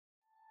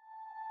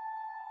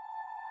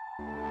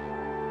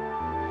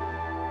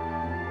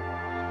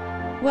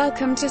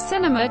Welcome to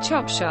Cinema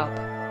Chop Shop.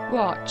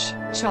 Watch,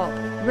 chop,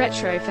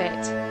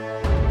 retrofit.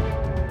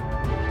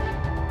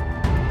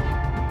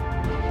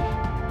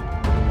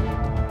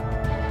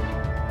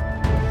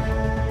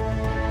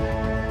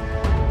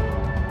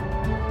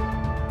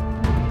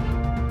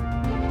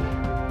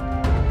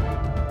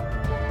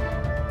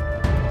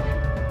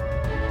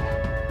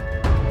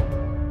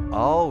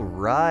 All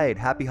right,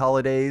 happy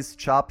holidays,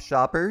 Chop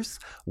Shoppers.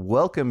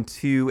 Welcome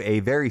to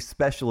a very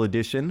special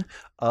edition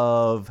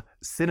of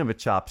Cinema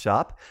Chop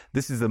Shop.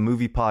 This is a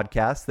movie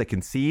podcast that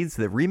concedes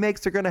that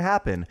remakes are going to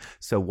happen.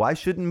 So why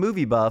shouldn't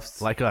movie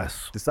buffs like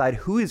us decide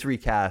who is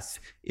recast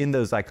in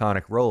those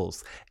iconic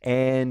roles?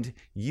 And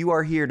you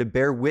are here to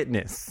bear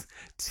witness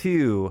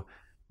to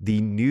the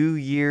New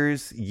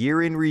Year's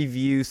Year in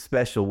Review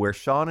special, where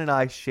Sean and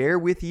I share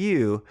with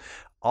you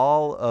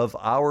all of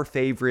our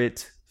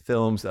favorite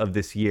films of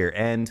this year.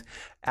 And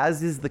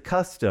as is the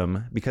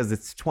custom, because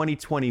it's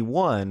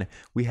 2021,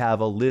 we have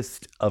a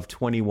list of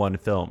 21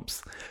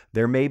 films.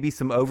 There may be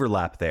some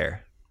overlap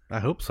there. I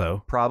hope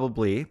so.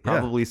 Probably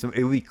some.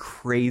 It would be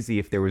crazy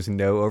if there was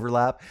no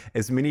overlap.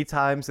 As many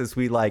times as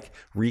we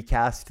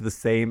recast the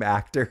same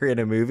actor in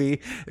a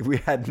movie, if we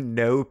had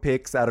no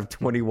picks out of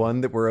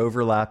 21 that were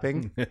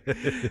overlapping,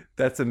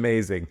 that's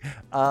amazing.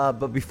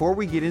 But before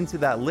we get into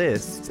that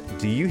list,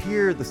 do you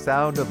hear the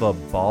sound of a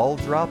ball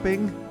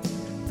dropping?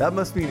 That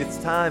must mean it's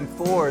time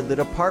for the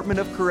Department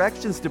of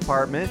Corrections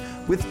Department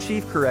with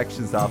Chief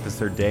Corrections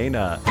Officer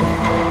Dana.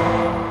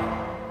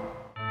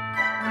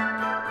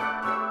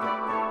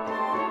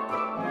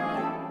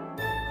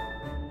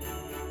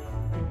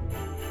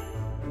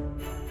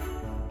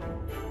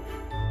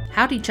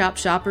 Howdy, Chop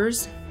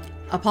Shoppers.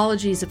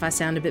 Apologies if I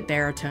sound a bit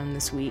baritone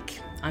this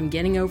week. I'm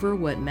getting over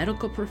what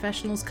medical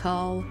professionals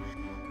call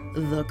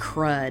the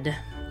crud.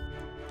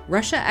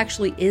 Russia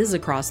actually is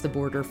across the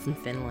border from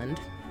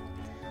Finland.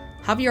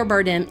 Javier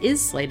Bardem is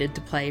slated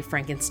to play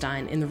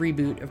Frankenstein in the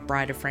reboot of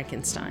Bride of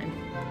Frankenstein.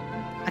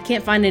 I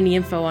can't find any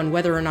info on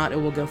whether or not it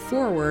will go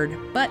forward,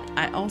 but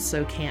I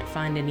also can't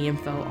find any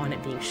info on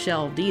it being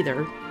shelved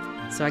either,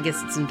 so I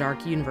guess it's in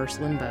dark universe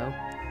limbo.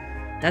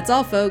 That's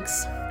all,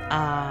 folks.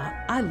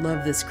 I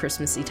love this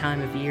Christmassy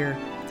time of year,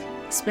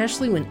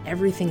 especially when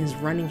everything is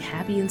running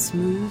happy and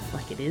smooth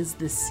like it is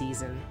this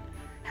season.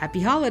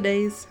 Happy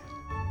holidays!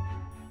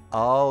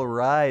 All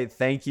right.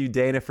 Thank you,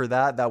 Dana, for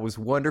that. That was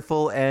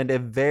wonderful. And a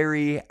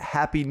very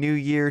happy new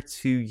year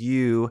to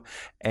you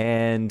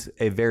and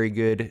a very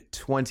good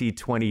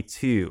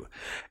 2022.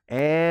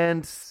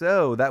 And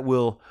so that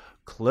will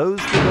close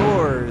the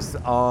doors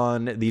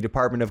on the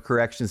Department of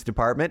Corrections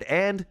Department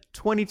and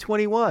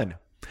 2021.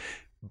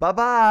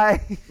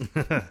 Bye-bye.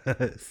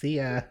 See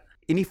ya.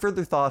 Any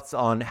further thoughts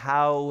on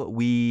how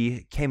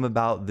we came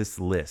about this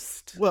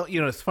list? Well,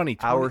 it's funny.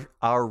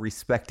 Our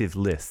respective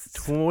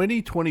lists.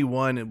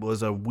 2021 it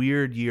was a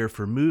weird year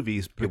for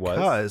movies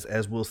because,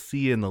 as we'll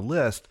see in the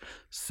list,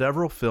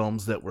 several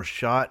films that were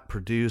shot,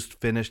 produced,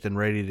 finished, and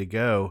ready to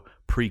go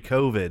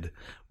pre-COVID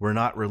were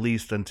not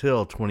released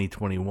until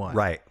 2021.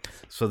 Right.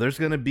 So there's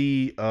going to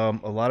be a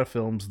lot of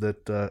films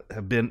that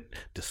have been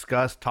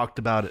discussed, talked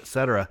about,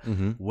 etc.,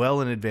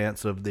 well in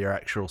advance of their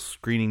actual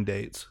screening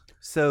dates.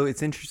 So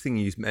it's interesting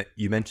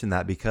you mentioned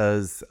that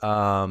because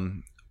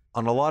on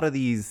a lot of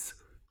these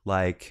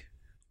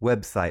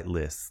website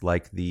lists,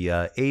 like the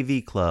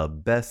AV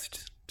Club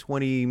Best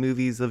 20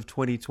 Movies of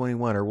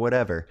 2021 or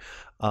whatever,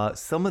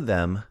 some of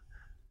them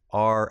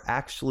are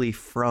actually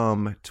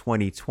from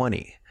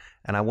 2020,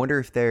 and I wonder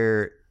if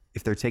they're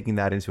taking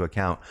that into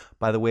account.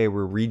 By the way,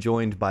 we're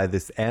rejoined by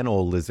this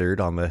anole lizard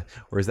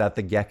or is that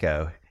the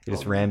gecko? It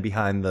just ran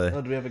behind the.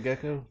 Oh, do we have a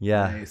gecko?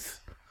 Yeah.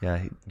 Nice.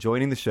 Yeah,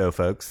 joining the show,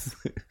 folks.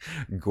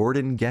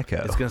 Gordon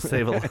Gecko. It's going to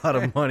save a lot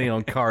of money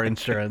on car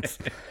insurance.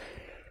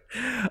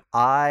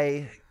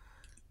 I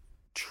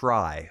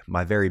try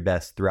my very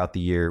best throughout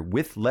the year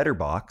with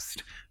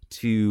Letterboxd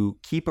to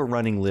keep a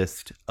running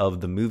list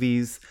of the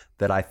movies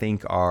that I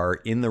think are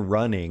in the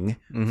running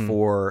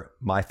for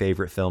my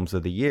favorite films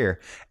of the year.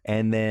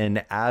 And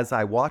then as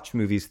I watch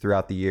movies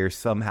throughout the year,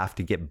 some have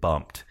to get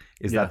bumped.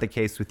 Is that the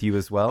case with you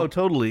as well? Oh,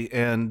 totally.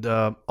 And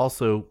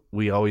also,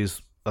 we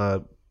always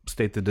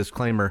state the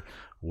disclaimer,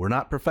 we're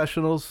not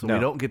professionals, so we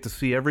don't get to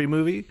see every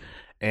movie,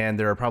 and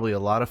there are probably a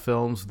lot of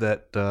films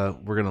that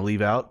we're going to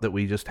leave out that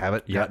we just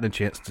haven't gotten a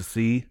chance to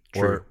see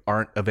or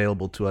aren't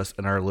available to us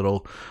in our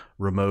little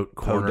remote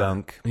corner.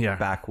 Podunk,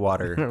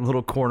 backwater.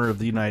 Little corner of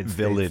the United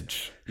Village.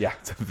 States. Yeah.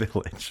 It's a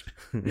village.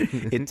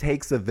 It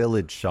takes a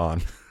village,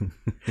 Sean.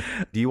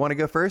 Do you want to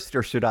go first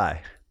or should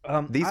I?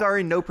 These are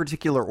in no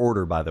particular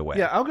order, by the way.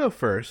 Yeah, I'll go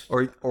first.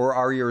 Or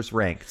are yours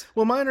ranked?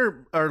 Well, mine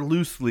are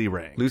loosely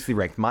ranked. Loosely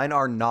ranked. Mine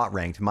are not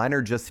ranked. Mine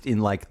are just in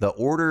the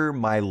order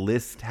my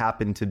list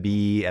happened to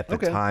be at the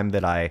time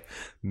that I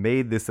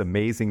made this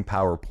amazing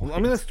PowerPoint. Well,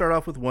 I'm going to start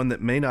off with one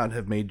that may not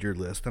have made your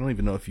list. I don't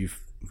even know if you've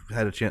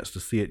had a chance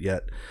to see it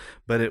yet,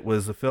 but it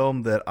was a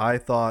film that I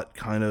thought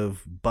kind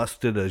of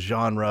busted a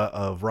genre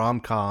of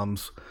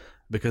rom-coms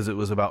because it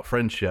was about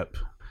friendship,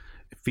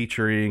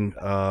 featuring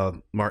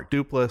Mark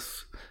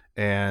Duplass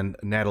and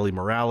Natalie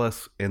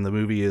Morales, and the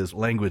movie is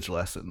Language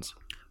Lessons.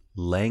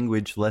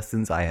 Language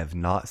Lessons I have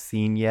not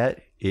seen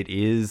yet. It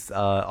is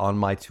on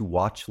my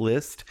to-watch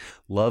list.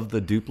 Love the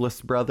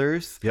Duplass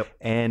brothers. Yep.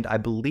 And I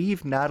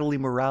believe Natalie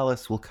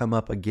Morales will come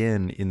up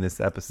again in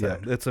this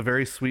episode. Yeah, it's a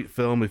very sweet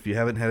film. If you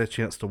haven't had a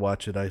chance to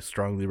watch it, I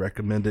strongly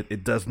recommend it.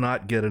 It does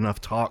not get enough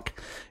talk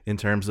in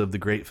terms of the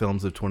great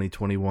films of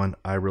 2021.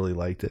 I really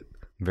liked it.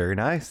 Very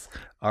nice.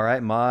 All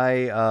right,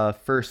 my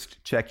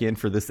first check-in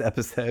for this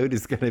episode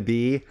is going to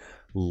be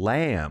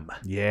Lamb.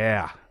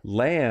 Yeah.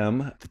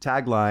 Lamb, the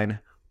tagline,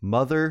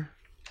 Mother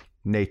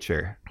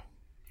Nature.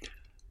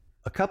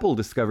 A couple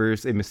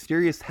discovers a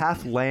mysterious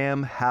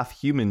half-lamb,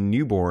 half-human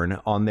newborn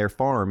on their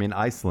farm in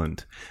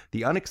Iceland.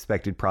 The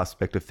unexpected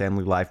prospect of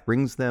family life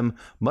brings them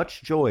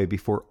much joy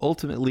before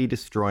ultimately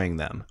destroying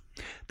them.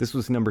 This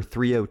was number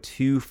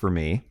 302 for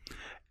me,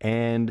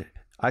 and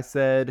I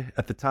said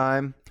at the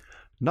time,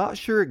 not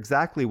sure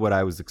exactly what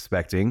I was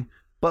expecting,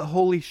 but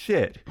holy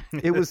shit,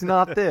 it was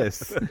not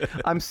this.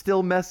 I'm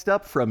still messed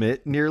up from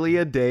it nearly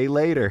a day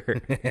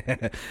later.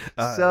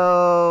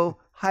 So,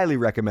 highly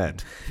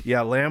recommend.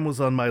 Yeah, Lamb was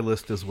on my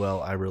list as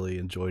well. I really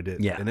enjoyed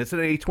it. Yeah. And it's an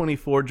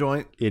A24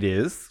 joint, It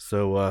is.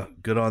 so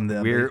good on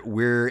them.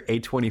 We're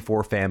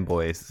A24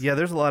 fanboys. Yeah,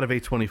 there's a lot of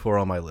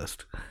A24 on my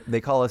list.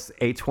 They call us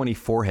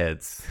A24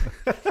 heads.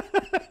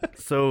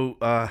 So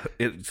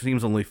it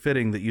seems only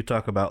fitting that you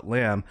talk about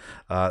Lamb.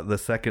 The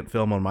second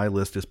film on my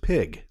list is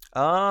Pig.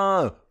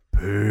 Oh,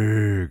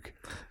 Pig.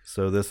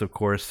 So this, of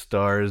course,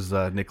 stars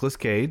Nicolas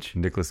Cage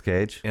Nicolas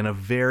Cage. in a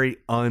very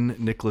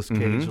un-Nicolas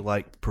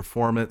Cage-like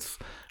performance,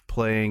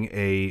 playing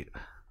a...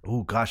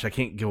 Oh gosh, I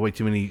can't give away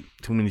too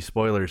many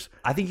spoilers.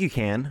 I think you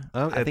can.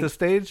 I At think this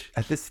stage,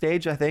 at this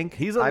stage, I think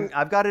He's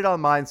I've got it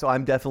on mine, so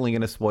I'm definitely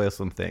going to spoil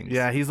some things.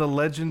 yeah, he's a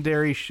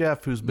legendary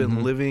chef who's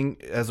been living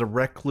as a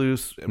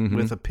recluse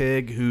with a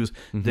pig who's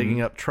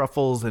digging up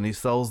truffles, and he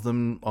sells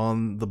them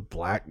on the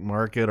black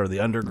market or the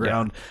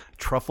underground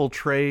truffle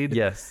trade.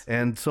 Yes.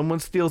 And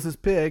someone steals his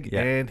pig,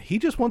 Yeah. and he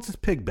just wants his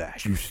pig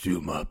back. You steal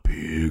my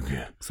pig.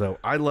 So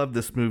I love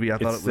this movie. I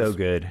thought It's it was so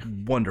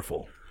good.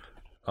 wonderful.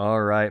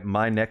 All right,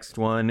 my next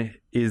one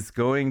is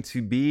going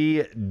to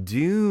be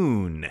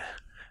Dune,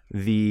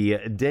 the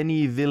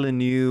Denis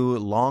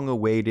Villeneuve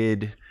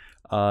long-awaited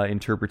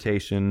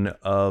interpretation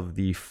of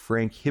the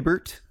Frank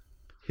Herbert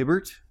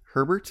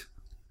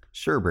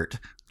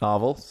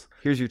novels.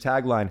 Here's your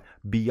tagline: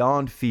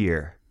 Beyond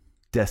fear,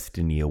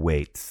 destiny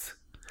awaits.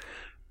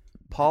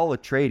 Paul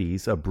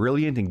Atreides, a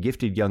brilliant and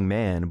gifted young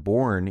man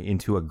born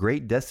into a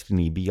great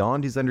destiny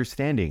beyond his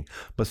understanding,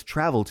 must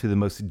travel to the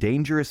most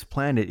dangerous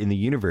planet in the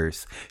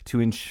universe to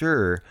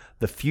ensure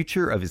the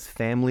future of his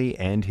family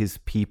and his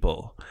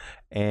people.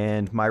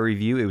 And my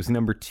review, it was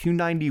number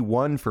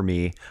 291 for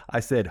me. I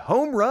said,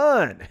 home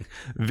run!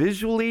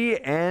 Visually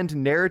and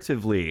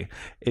narratively,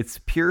 it's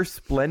pure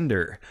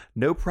splendor.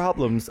 No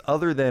problems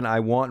other than I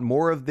want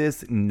more of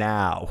this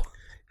now.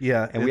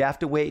 Yeah, And we have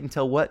to wait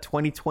until what,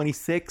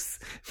 2026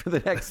 for the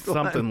next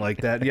something one?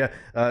 like that. Yeah,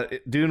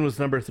 Dune was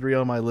number 3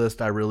 on my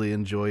list. I really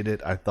enjoyed it.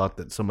 I thought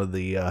that some of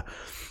the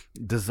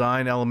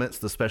design elements,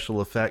 the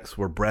special effects,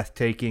 were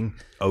breathtaking.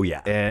 Oh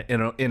yeah.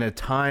 And in a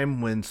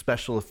time when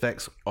special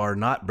effects are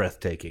not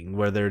breathtaking,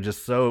 where they're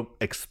just so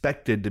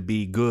expected to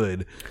be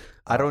good.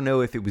 I don't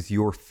know if it was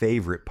your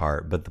favorite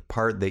part, but the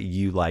part that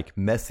you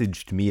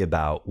messaged me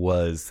about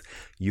was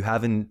you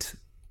haven't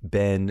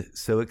been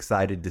so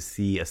excited to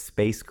see a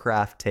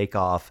spacecraft take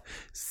off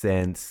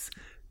since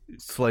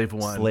Slave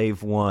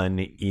One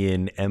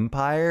in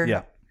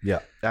Empire. Yeah,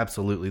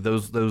 absolutely.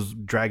 Those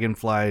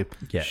Dragonfly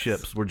Yes.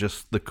 ships were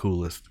just the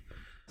coolest.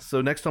 So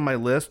next on my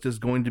list is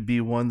going to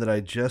be one that I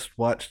just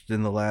watched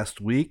in the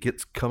last week.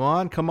 It's Come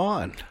On, Come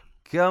On.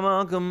 Come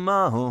on, come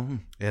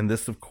on. And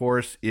this, of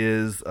course,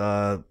 is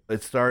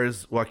it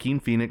stars Joaquin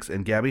Phoenix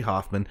and Gabby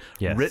Hoffman,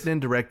 Yes. written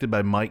and directed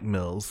by Mike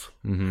Mills,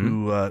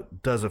 who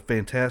does a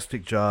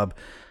fantastic job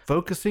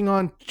focusing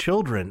on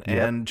children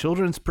and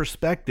children's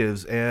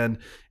perspectives. And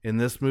in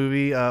this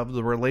movie,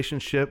 the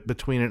relationship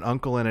between an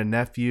uncle and a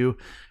nephew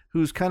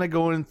who's kind of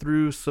going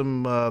through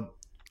some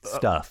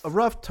Stuff. a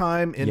rough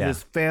time in Yeah.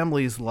 his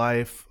family's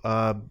life,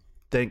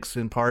 thanks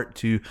in part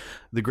to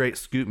the great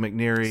Scoot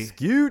McNairy.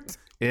 Cute.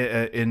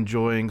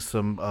 Enjoying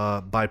some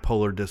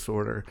bipolar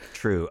disorder.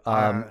 True.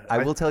 I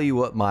will tell you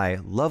what my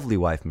lovely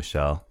wife,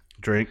 Michelle,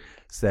 Drink.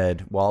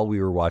 said while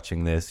we were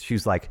watching this. She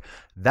was like,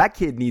 that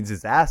kid needs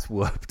his ass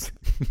whooped.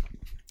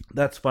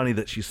 That's funny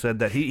that she said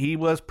that. He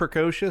was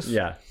precocious.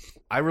 Yeah.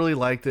 I really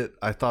liked it.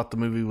 I thought the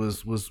movie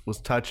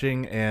was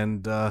touching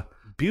and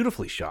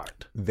beautifully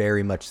shot.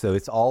 Very much so.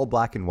 It's all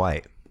black and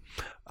white.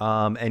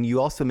 And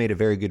you also made a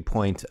very good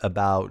point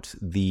about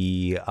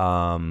the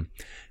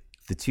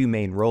two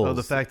main roles. Oh,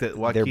 the fact that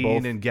They're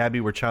Joaquin and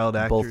Gabby were child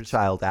actors. both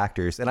child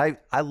actors. And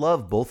I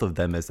love both of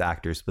them as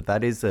actors, but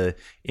that is a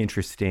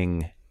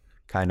interesting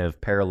kind of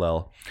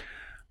parallel.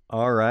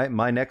 All right,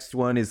 my next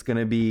one is going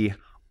to be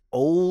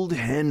Old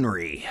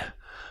Henry.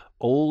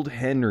 Old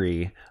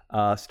Henry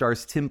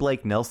stars Tim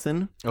Blake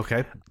Nelson.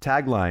 Okay.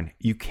 Tagline: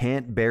 You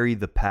can't bury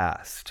the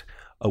past.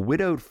 A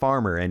widowed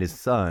farmer and his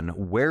son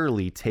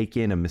warily take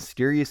in a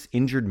mysterious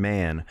injured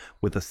man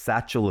with a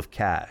satchel of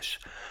cash.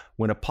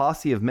 When a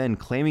posse of men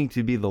claiming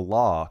to be the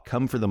law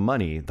come for the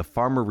money, the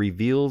farmer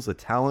reveals a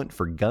talent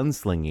for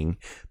gunslinging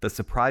that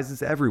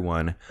surprises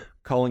everyone,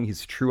 calling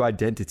his true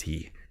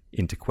identity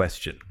into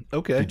question.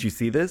 Okay. Did you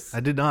see this? I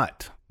did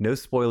not. No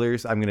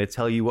spoilers. I'm going to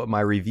tell you what my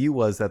review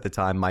was at the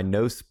time, my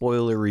no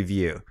spoiler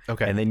review.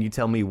 Okay. And then you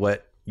tell me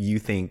what you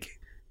think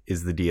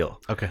is the deal.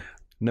 Okay.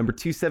 Number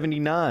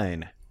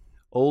 279,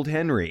 Old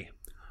Henry.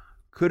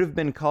 Could have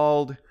been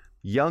called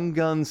Young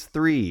Guns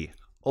 3,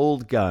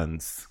 Old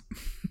Guns.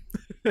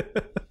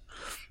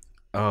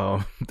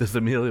 Oh, does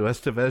Emilio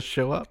Estevez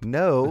show up?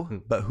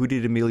 No, but who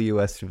did Emilio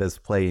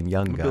Estevez play in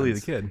Young Guns? Billy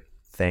the Kid.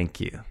 Thank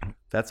you.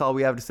 That's all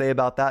we have to say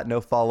about that.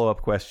 No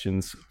follow-up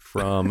questions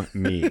from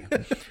me.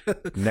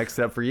 Next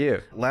up for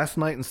you. Last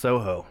Night in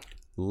Soho.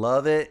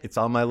 Love it. It's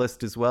on my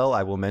list as well.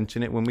 I will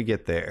mention it when we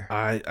get there.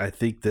 I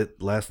think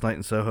that Last Night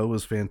in Soho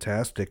was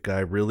fantastic.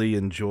 I really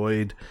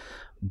enjoyed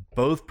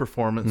both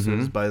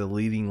performances by the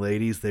leading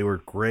ladies. They were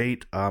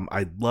great.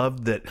 I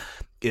loved that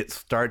it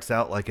starts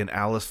out like an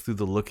Alice Through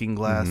the Looking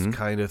Glass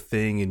kind of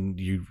thing, and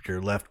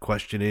you're left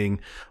questioning,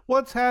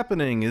 what's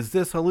happening? Is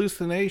this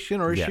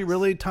hallucination, or is she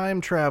really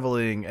time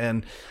traveling?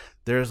 And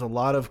there's a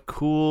lot of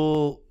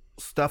cool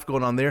stuff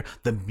going on there.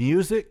 The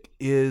music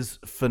is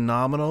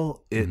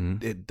phenomenal.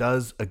 It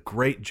does a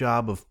great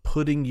job of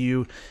putting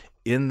you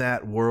in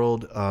that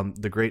world.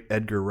 The great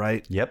Edgar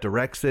Wright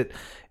directs it,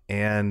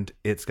 and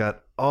it's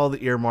got all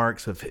the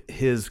earmarks of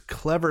his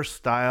clever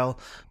style.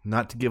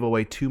 Not to give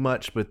away too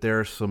much, but there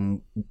are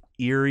some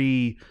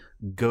eerie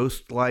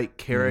ghost-like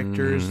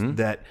characters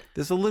that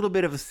there's a little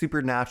bit of a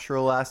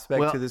supernatural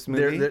aspect to this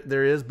movie.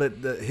 There is,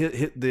 but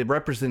the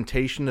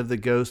representation of the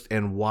ghost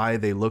and why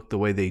they look the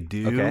way they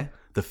do,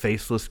 the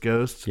faceless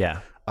ghosts,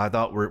 I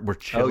thought we're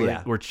chilling.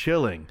 We're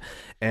chilling,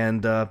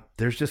 and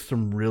there's just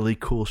some really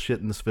cool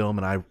shit in this film,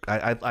 and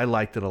I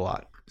liked it a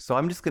lot. So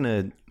I'm just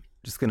gonna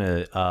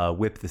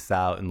whip this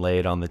out and lay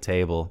it on the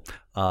table.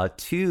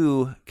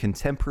 Two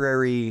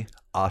contemporary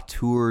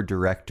auteur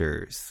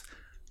directors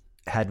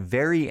had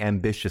very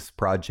ambitious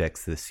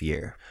projects this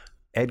year: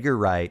 Edgar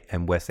Wright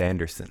and Wes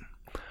Anderson.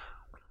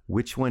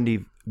 Which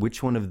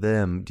one of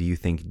them do you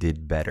think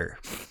did better?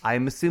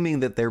 I'm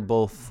assuming that they're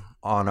both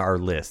on our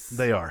list.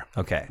 They are.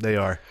 Okay. They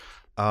are.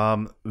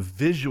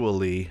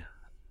 Visually,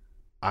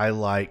 I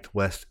liked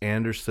Wes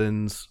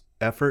Anderson's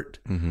effort,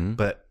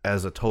 but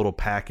as a total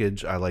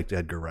package, I liked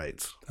Edgar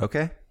Wright's.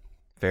 Okay.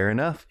 Fair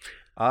enough.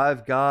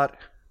 I've got,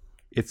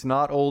 it's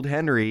not Old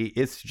Henry,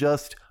 it's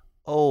just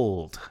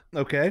Old.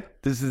 Okay.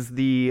 This is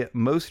the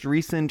most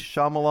recent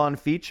Shyamalan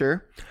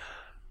feature.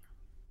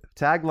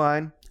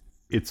 Tagline,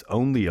 it's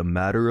only a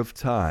matter of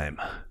time.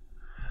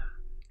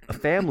 A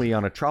family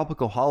on a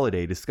tropical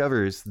holiday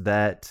discovers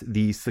that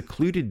the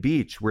secluded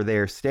beach where they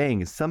are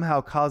staying is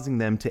somehow causing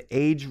them to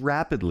age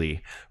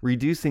rapidly,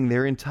 reducing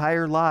their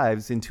entire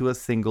lives into a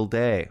single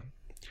day.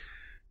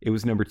 It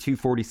was number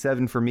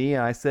 247 for me.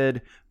 I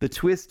said, the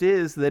twist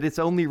is that it's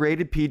only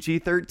rated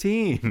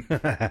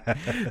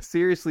PG-13.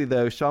 Seriously,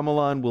 though,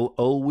 Shyamalan will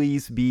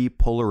always be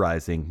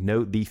polarizing.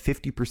 Note the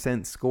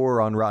 50% score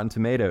on Rotten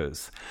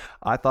Tomatoes.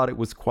 I thought it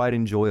was quite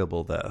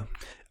enjoyable, though.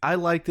 I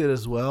liked it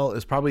as well.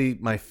 It's probably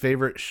my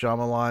favorite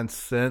Shyamalan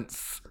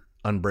since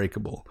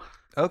Unbreakable.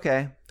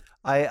 Okay.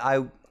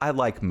 I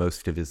like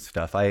most of his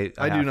stuff. I do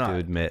have not to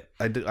admit.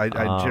 I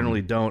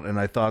generally don't, and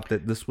I thought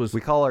that this was...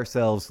 We call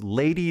ourselves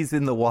Ladies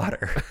in the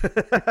Water.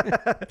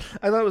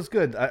 I thought it was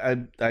good.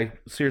 I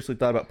seriously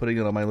thought about putting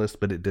it on my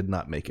list, but it did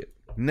not make it.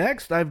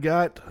 Next, I've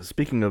got,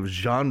 speaking of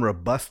genre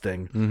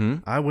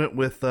busting, I went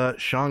with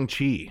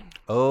Shang-Chi.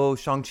 Oh,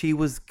 Shang-Chi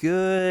was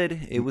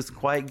good. It was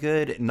quite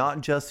good.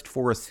 Not just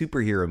for a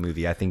superhero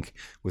movie, I think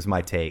was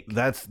my take.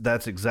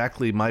 That's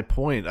exactly my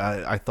point.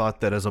 I thought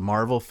that as a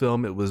Marvel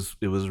film, it was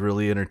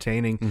really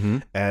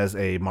entertaining. As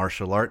a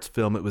martial arts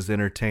film, it was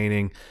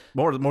entertaining.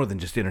 More than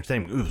just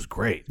entertaining. It was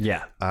great.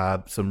 Yeah.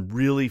 Some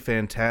really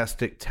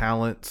fantastic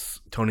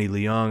talents. Tony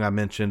Leung, I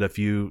mentioned a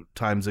few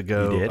times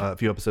ago, a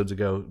few episodes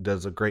ago,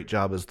 does a great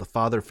job as the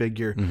father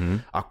figure.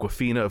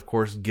 Awkwafina, of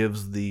course,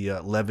 gives the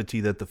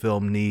levity that the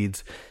film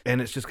needs.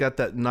 And it's just got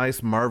that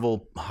nice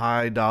Marvel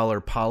high dollar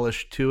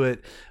polish to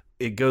it.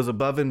 It goes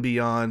above and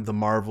beyond the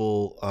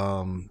Marvel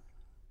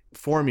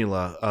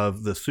formula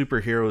of the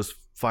superheroes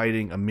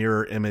fighting a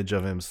mirror image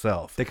of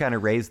himself. They kind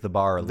of raised the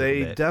bar a little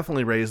bit. They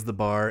definitely raised the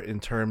bar in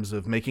terms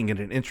of making it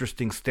an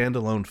interesting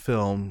standalone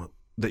film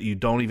that you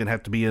don't even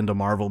have to be into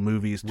Marvel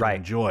movies to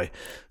enjoy.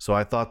 So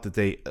I thought that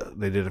they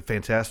did a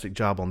fantastic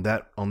job on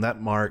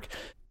that mark.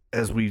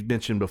 As we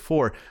mentioned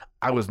before,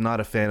 I was not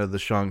a fan of the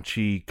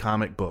Shang-Chi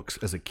comic books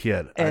as a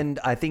kid.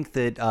 And I think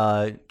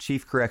that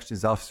Chief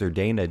Corrections Officer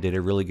Dana did a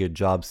really good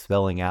job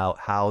spelling out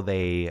how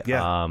they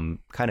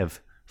kind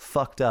of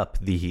fucked up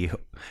the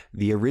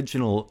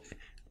original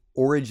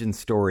origin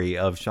story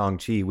of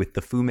Shang-Chi with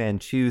the Fu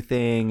Manchu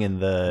thing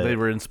and They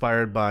were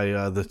inspired by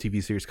the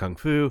TV series Kung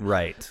Fu.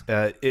 Right.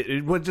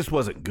 It just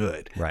wasn't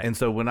good. Right. And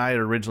so when I had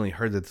originally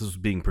heard that this was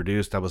being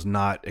produced, I was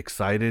not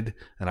excited,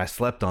 and I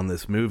slept on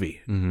this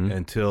movie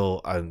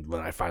until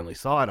when I finally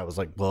saw it. I was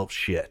like, well,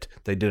 shit,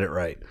 they did it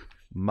right.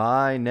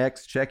 My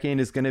next check-in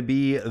is going to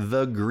be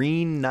The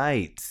Green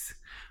Knight.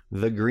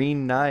 The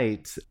Green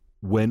Knight,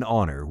 when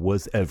honor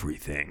was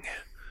everything.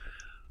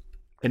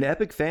 An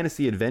epic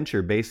fantasy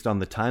adventure based on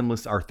the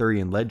timeless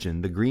Arthurian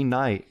legend, The Green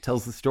Knight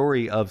tells the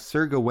story of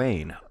Sir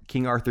Gawain,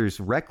 King Arthur's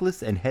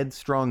reckless and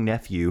headstrong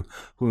nephew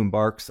who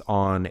embarks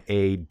on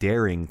a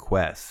daring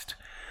quest.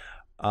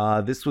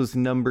 This was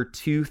number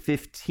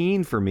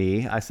 215 for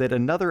me. I said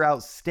another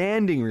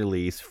outstanding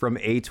release from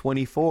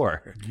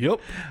A24.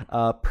 Yep.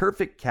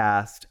 Perfect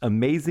cast,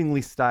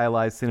 amazingly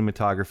stylized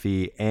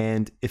cinematography,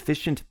 and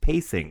efficient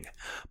pacing.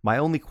 My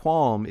only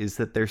qualm is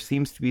that there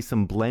seems to be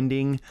some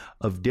blending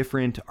of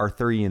different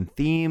Arthurian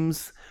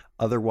themes.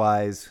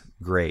 Otherwise,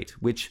 great.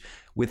 Which,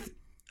 with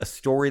a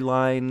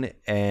storyline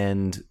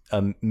and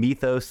a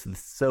mythos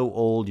that's so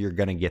old, you're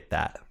going to get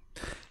that.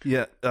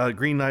 Yeah,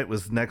 Green Knight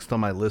was next on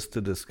my list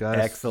to discuss.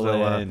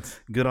 Excellent. So,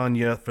 good on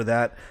you for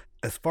that.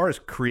 As far as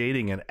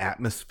creating an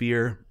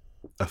atmosphere,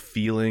 a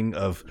feeling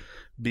of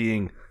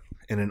being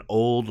in an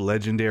old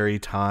legendary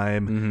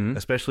time,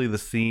 especially the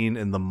scene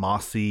in the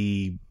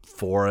mossy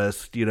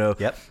forest,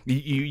 Yep.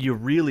 you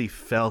really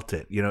felt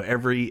it.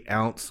 Every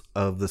ounce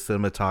of the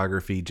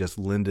cinematography just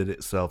lended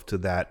itself to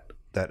that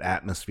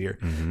atmosphere.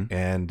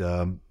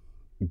 And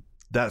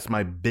that's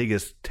my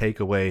biggest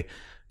takeaway.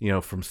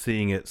 From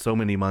seeing it so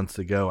many months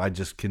ago, I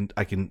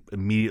can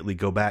immediately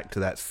go back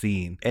to that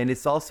scene. And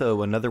it's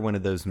also another one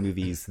of those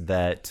movies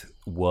that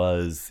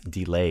was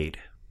delayed.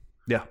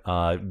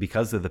 Yeah.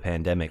 Because of the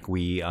pandemic.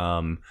 We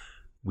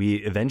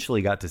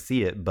eventually got to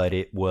see it, but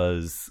it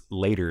was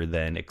later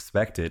than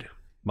expected.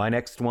 My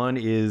next one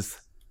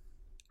is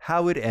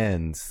How It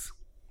Ends.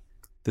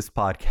 This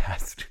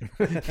podcast.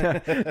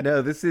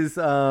 No, this is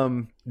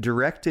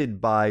directed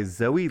by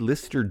Zoe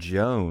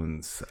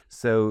Lister-Jones.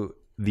 So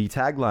the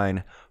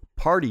tagline,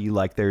 "Party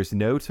like there's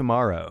no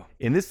tomorrow."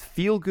 In this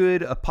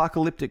feel-good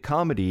apocalyptic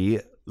comedy,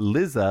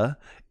 Liza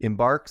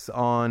embarks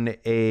on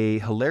a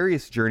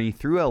hilarious journey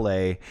through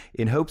LA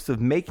in hopes of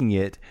making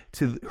it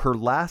to her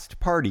last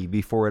party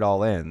before it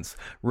all ends,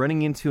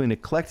 running into an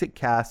eclectic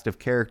cast of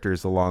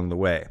characters along the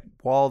way.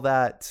 While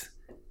that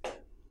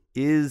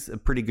is a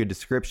pretty good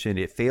description,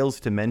 it fails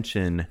to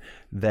mention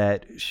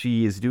that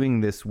she is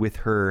doing this with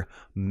her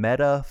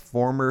meta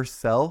former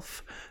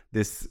self,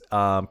 this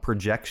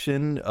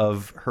projection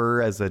of her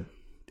as a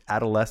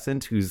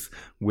adolescent who's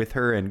with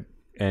her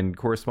and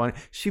corresponding.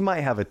 She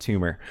might have a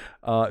tumor.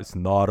 It's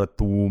not a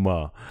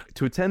tumor.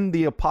 To attend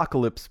the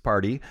apocalypse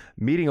party,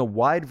 meeting a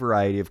wide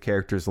variety of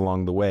characters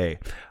along the way.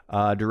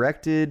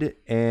 Directed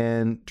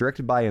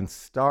by and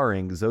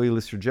starring Zoe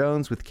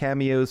Lister-Jones, with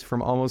cameos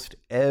from almost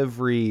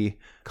every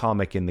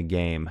comic in the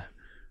game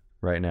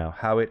right now.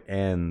 How It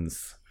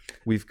Ends.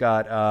 We've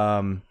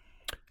got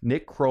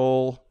Nick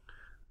Kroll,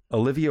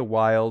 Olivia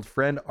Wilde,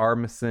 Fred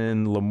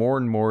Armisen,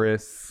 Lamorne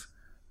Morris,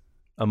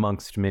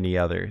 amongst many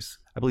others.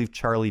 I believe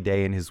Charlie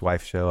Day and his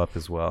wife show up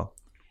as well.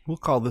 We'll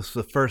call this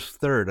the first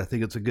third. I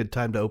think it's a good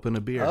time to open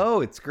a beer.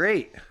 Oh, it's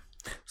great.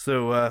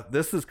 So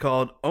this is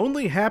called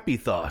Only Happy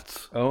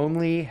Thoughts.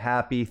 Only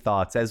Happy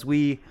Thoughts. As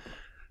we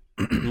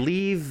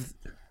leave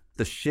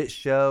the shit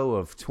show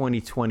of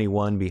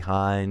 2021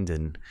 behind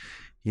and,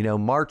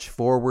 march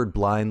forward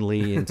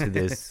blindly into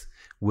this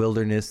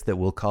wilderness that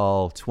we'll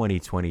call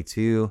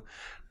 2022,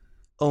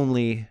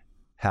 only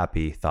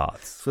happy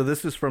thoughts. So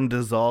this is from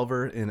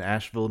Dissolver in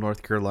Asheville,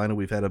 North Carolina.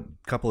 We've had a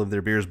couple of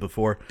their beers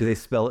before. Do they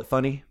spell it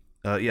funny?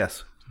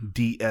 Yes.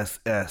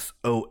 DSSOLVR.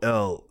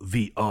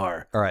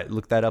 All right,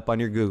 look that up on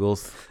your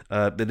Googles.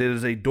 But it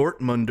is a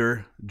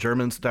Dortmunder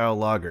German-style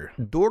lager.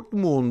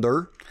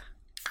 Dortmunder.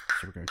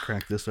 So we're going to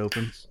crack this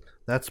open.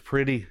 That's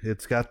pretty.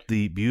 It's got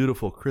the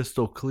beautiful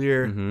crystal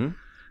clear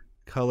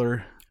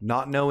color.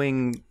 Not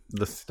knowing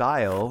the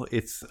style,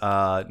 it's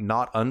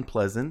not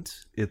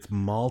unpleasant. It's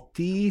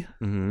malty,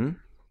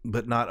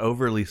 but not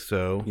overly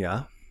so.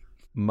 Yeah.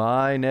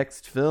 My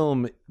next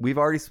film, we've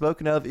already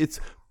spoken of. It's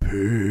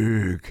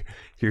Pig.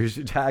 Here's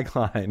your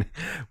tagline.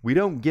 We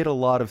don't get a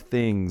lot of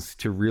things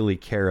to really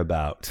care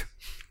about.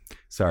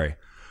 Sorry.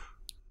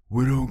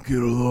 We don't get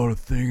a lot of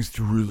things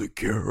to really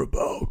care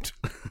about.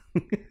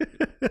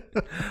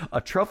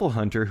 A truffle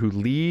hunter who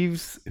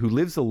lives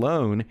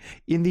alone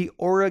in the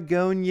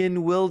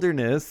Oregonian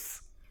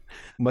wilderness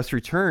must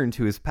return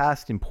to his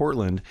past in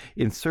Portland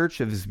in search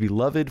of his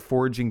beloved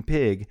foraging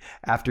pig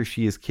after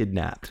she is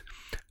kidnapped.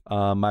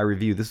 My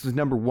review. This is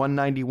number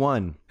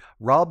 191.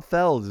 Rob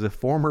Feld is a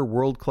former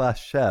world-class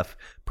chef,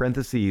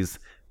 parentheses,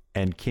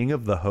 and king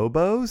of the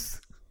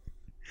hobos,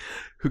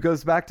 who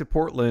goes back to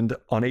Portland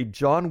on a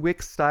John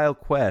Wick-style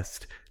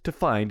quest to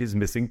find his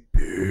missing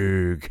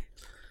pig.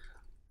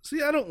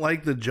 See, I don't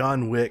like the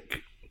John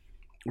Wick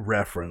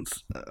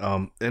reference.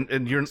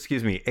 And you're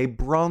Excuse me, a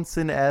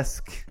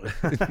Bronson-esque.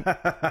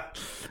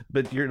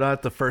 but you're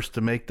not the first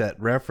to make that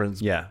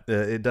reference. Yeah.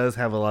 It does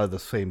have a lot of the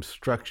same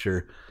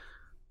structure,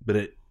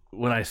 but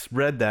when I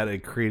read that,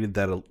 it created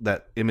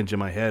that image in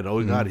my head.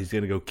 Oh God, he's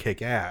going to go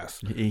kick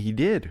ass. He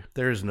did.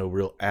 There's no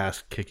real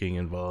ass kicking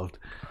involved.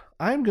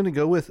 I'm going to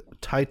go with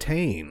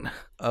Titane.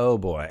 Oh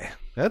boy.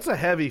 That's a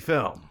heavy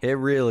film. It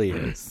really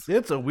is.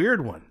 It's a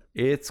weird one.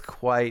 It's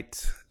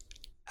quite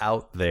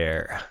out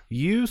there.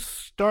 You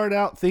start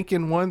out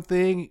thinking one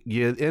thing,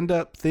 you end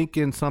up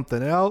thinking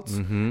something else,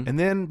 and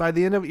then by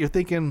the end of it, you're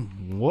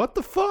thinking, what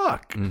the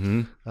fuck?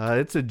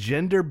 It's a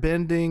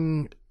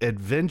gender-bending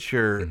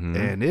adventure,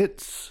 and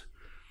it's...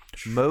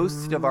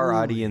 Most of our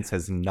audience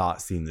has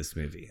not seen this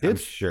movie, I'm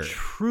sure.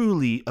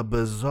 Truly a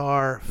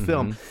bizarre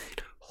film.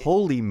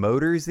 Holy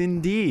motors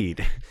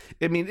indeed.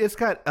 I mean, it's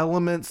got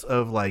elements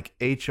of like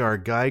H.R.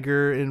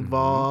 Geiger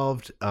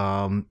involved,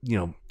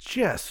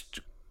 just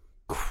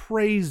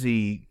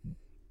crazy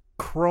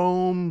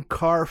chrome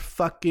car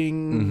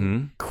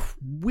fucking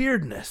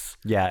weirdness.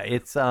 Yeah,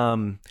 it's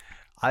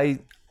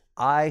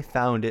I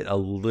found it a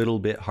little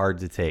bit hard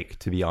to take,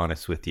 to be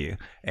honest with you,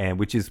 and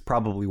which is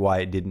probably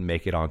why it didn't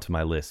make it onto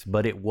my list.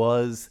 But it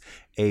was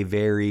a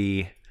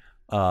very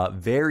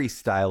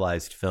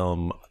stylized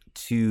film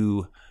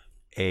to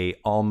a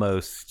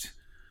almost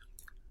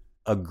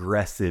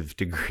aggressive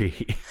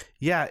degree.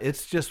 Yeah,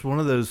 it's just one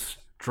of those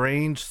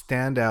strange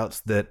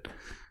standouts that,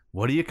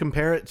 what do you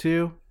compare it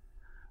to?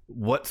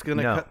 What's going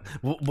to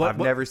I've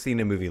never seen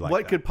a movie like that.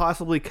 What could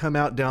possibly come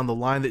out down the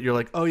line that you're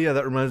like, oh yeah,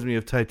 that reminds me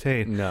of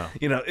Titane? No.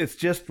 It's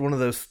just one of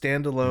those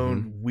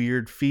standalone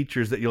weird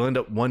features that you'll end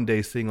up one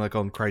day seeing like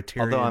on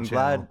Criterion. Although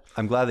Channel.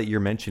 I'm glad that you're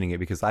mentioning it,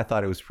 because I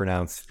thought it was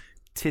pronounced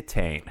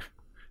Titane.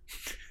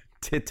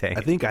 Titane.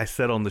 I think I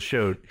said on the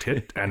show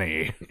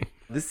Titane.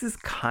 This is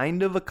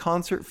kind of a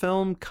concert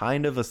film,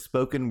 kind of a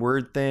spoken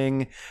word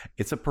thing.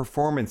 It's a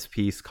performance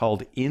piece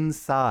called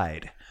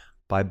Inside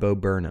by Bo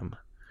Burnham.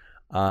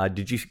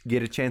 Did you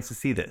get a chance to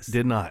see this?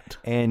 Did not.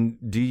 And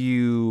do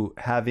you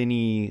have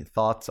any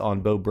thoughts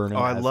on Bo Burnham?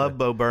 Oh, I love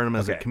Bo Burnham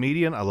as a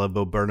comedian. I love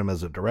Bo Burnham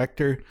as a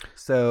director.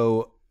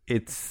 So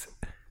it's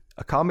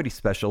a comedy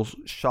special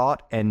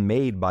shot and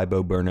made by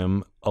Bo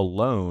Burnham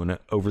alone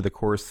over the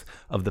course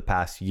of the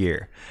past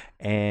year.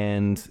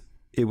 And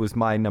it was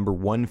my number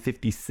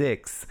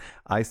 156.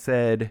 I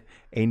said,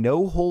 a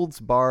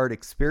no-holds-barred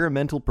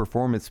experimental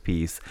performance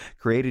piece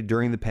created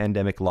during the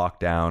pandemic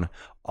lockdown,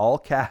 all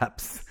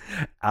caps,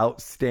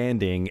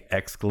 outstanding,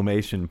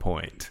 exclamation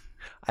point.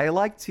 I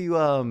like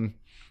to,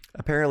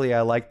 apparently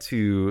I like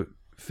to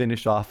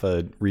finish off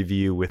a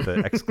review with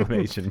an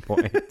exclamation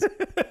point.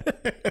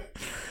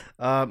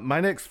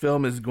 My next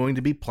film is going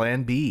to be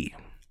Plan B.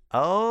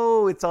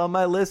 Oh, it's on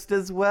my list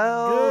as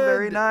well. Good.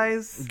 Very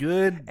nice.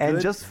 Good. And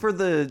just for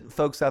the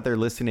folks out there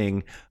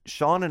listening,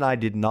 Sean and I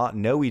did not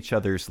know each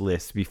other's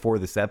lists before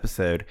this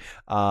episode.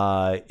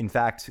 In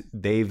fact,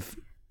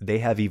 they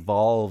have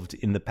evolved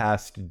in the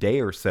past day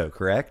or so,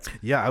 correct?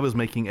 Yeah, I was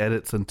making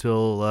edits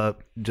until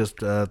just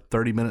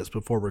 30 minutes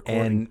before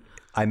recording. And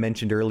I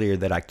mentioned earlier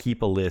that I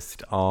keep a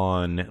list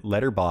on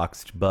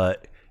Letterboxd,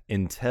 but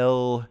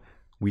until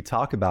we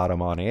talk about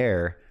them on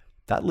air,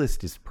 that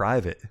list is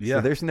private. Yeah.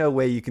 So there's no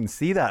way you can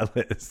see that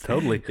list.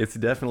 Totally. It's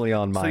definitely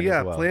on mine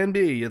as well. Plan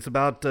B. It's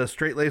about a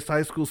straight-laced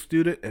high school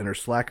student and her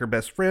slacker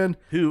best friend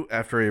who,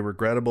 after a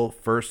regrettable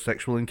first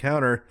sexual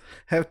encounter,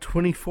 have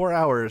 24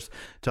 hours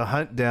to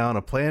hunt down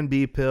a Plan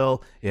B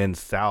pill in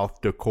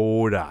South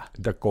Dakota.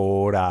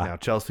 Now,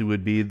 Chelsea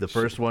would be the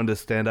first one to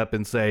stand up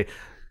and say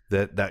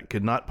that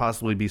could not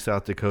possibly be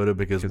South Dakota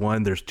because,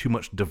 one, there's too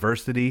much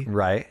diversity.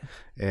 Right.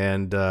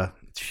 And...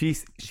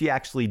 She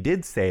actually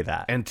did say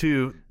that. And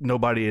two,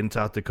 nobody in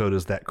South Dakota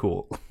is that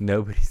cool.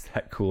 Nobody's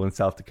that cool in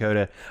South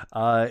Dakota.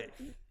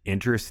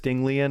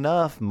 Interestingly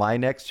enough, my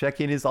next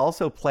check-in is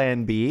also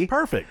Plan B.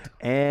 Perfect.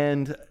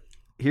 And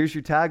here's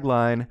your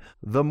tagline: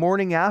 the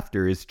morning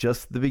after is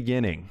just the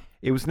beginning.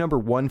 It was number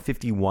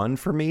 151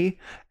 for me,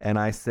 and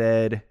I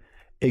said,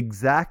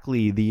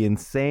 exactly the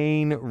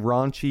insane,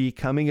 raunchy,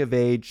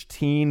 coming-of-age,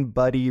 teen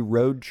buddy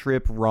road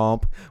trip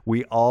romp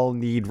we all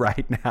need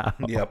right now.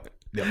 Yep.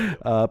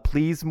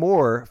 Please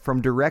more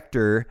from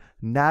director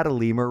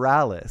Natalie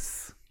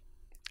Morales.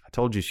 I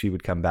told you she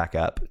would come back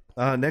up.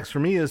 Next for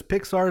me is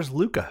Pixar's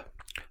Luca.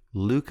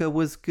 Luca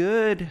was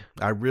good.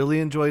 I really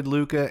enjoyed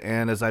Luca,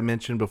 and as I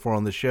mentioned before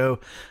on the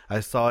show, I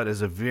saw it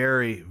as a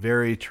very,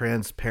 very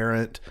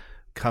transparent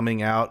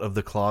coming out of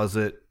the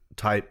closet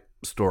type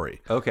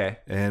story. Okay.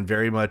 And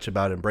very much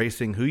about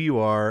embracing who you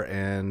are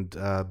and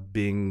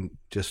being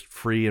just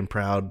free and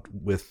proud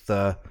with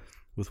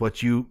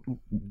what you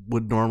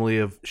would normally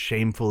have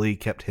shamefully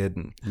kept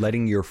hidden.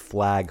 Letting your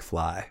flag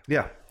fly.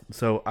 Yeah.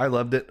 So I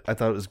loved it. I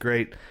thought it was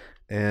great.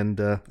 And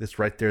it's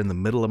right there in the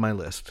middle of my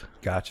list.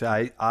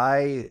 Gotcha.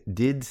 I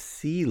did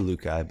see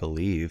Luca, I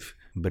believe,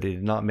 but it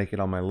did not make it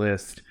on my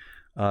list.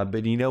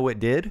 But you know what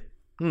did?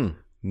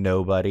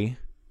 Nobody.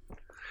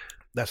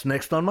 That's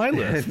next on my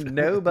list.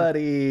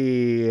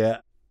 Nobody.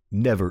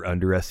 Never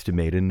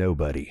underestimate a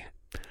nobody.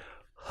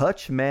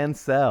 Hutch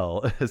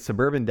Mansell, a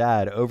suburban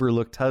dad,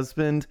 overlooked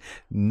husband,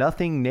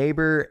 nothing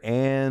neighbor,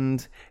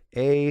 and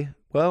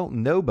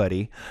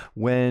nobody.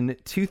 When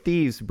two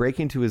thieves break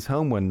into his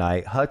home one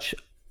night,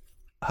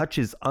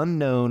 Hutch's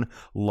unknown,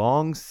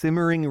 long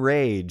simmering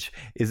rage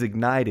is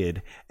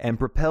ignited and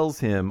propels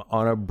him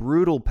on a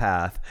brutal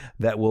path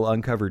that will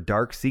uncover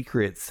dark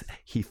secrets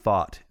he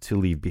fought to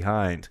leave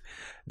behind.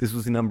 This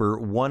was number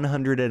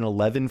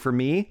 111 for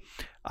me.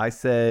 I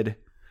said,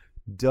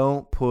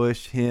 don't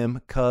push him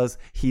because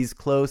he's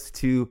close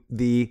to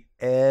the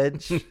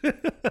edge.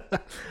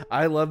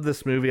 I love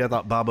this movie. I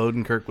thought Bob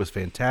Odenkirk was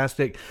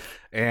fantastic,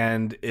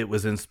 and it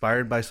was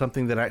inspired by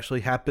something that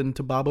actually happened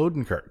to Bob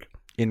Odenkirk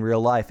in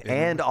real life.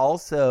 And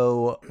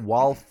also,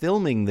 while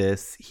filming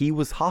this, he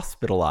was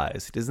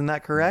hospitalized. Isn't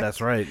that correct?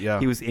 That's right, yeah.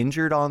 He was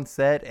injured on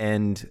set,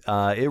 and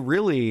it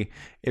really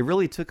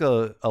took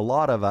a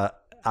lot of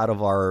out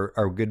of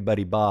our good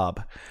buddy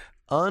Bob.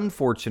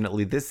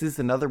 Unfortunately, this is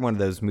another one of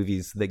those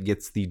movies that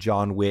gets the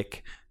John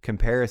Wick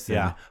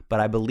comparison, but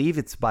I believe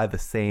it's by the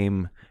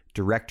same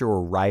director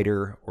or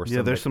writer or something.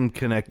 Yeah, there's some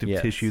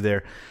connective tissue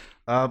there.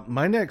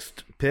 My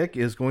next pick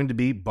is going to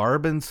be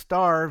Barb and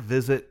Star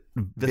Visit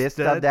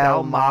Vista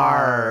Del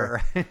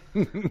Mar.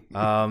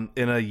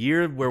 In a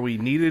year where we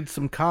needed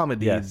some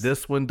comedy,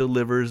 this one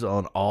delivers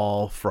on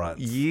all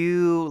fronts.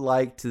 You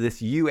liked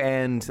this. You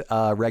and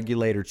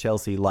Regulator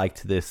Chelsea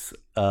liked this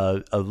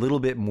a little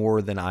bit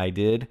more than I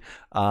did,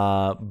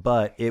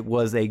 but it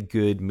was a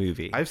good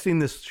movie. I've seen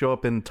this show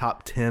up in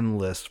top 10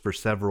 lists for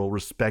several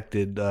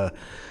respected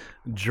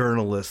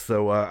journalists,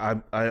 so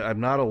I'm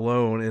not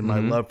alone in my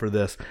love for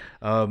this.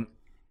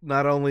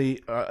 Not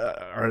only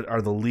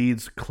are the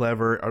leads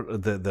clever,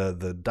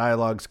 the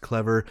dialogue's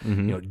clever. You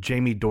know,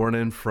 Jamie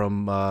Dornan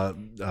from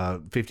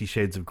 50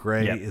 Shades of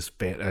Grey is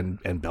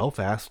and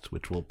Belfast,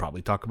 which we'll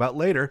probably talk about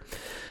later,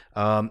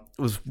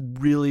 was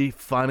really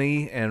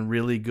funny and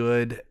really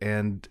good,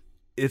 and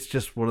it's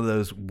just one of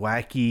those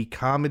wacky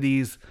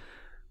comedies.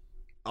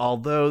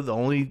 Although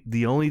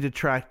the only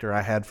detractor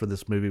I had for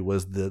this movie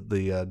was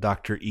the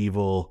Dr.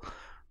 Evil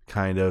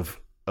kind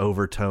of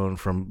overtone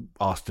from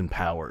Austin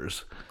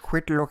Powers.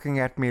 Quit looking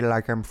at me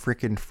like I'm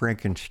freaking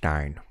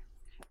Frankenstein.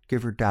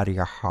 Give her daddy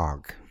a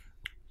hug.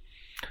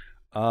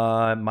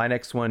 My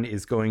next one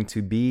is going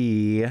to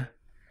be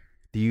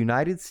the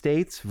United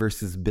States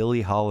versus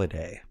Billie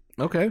Holiday.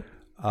 Okay.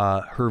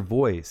 Her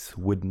voice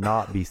would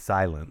not be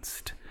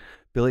silenced.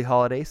 Billie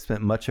Holiday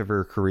spent much of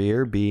her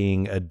career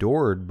being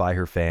adored by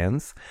her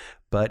fans,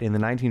 but in the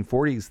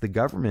 1940s, the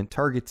government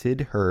targeted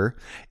her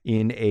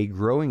in a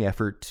growing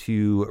effort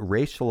to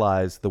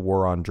racialize the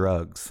war on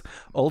drugs,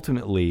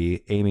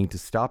 ultimately aiming to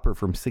stop her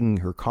from singing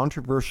her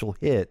controversial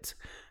hit,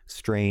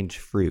 Strange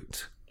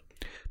Fruit.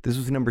 This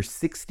was number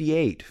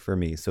 68 for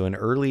me, so an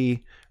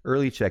early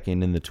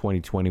check-in in the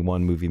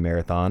 2021 movie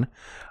marathon.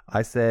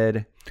 I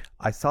said,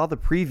 I saw the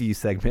preview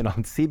segment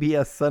on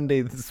CBS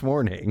Sunday this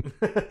morning,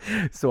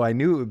 so I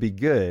knew it would be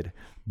good.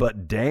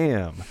 But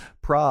damn,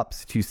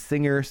 props to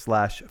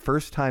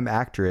singer/first-time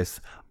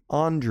actress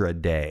Andra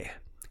Day.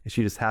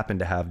 She just happened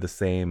to have the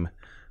same,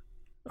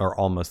 or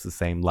almost the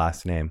same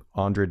last name.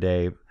 Andra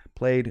Day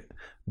played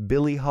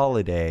Billie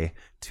Holiday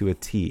to a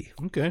T.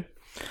 Okay.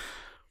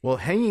 Well,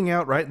 hanging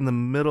out right in the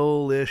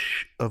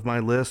middle-ish of my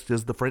list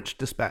is The French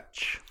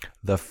Dispatch.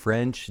 The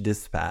French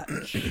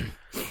Dispatch.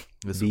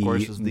 This, of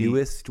course, is the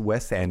newest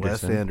Wes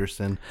Anderson. Wes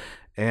Anderson.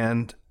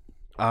 And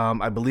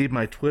I believe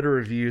my Twitter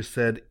review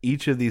said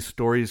each of these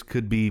stories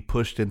could be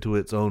pushed into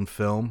its own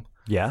film.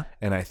 Yeah.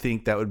 And I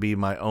think that would be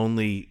my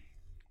only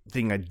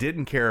thing I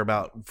didn't care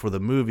about for the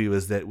movie,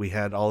 was that we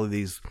had all of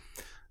these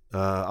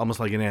almost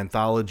like an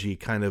anthology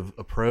kind of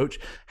approach.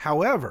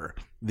 However,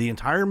 the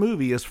entire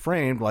movie is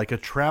framed like a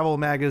travel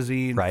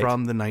magazine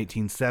from the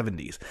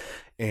 1970s.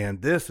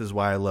 And this is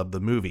why I love the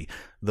movie.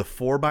 The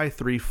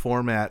 4:3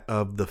 format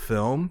of the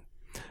film,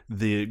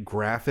 the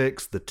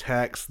graphics, the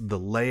text, the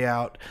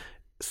layout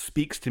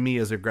speaks to me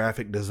as a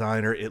graphic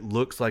designer. It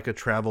looks like a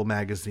travel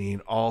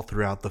magazine all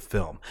throughout the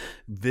film.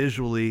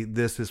 Visually,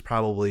 this is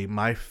probably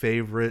my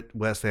favorite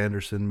Wes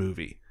Anderson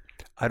movie.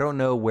 I don't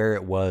know where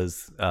it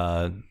was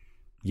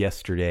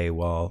yesterday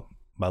while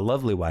my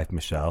lovely wife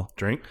Michelle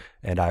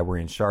and I were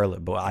in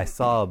Charlotte, but I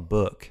saw a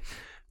book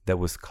that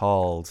was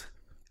called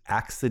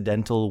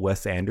Accidental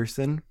Wes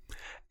Anderson,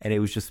 and it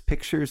was just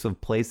pictures of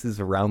places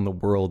around the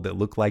world that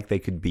look like they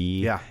could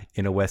be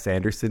in a Wes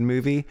Anderson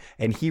movie,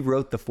 and he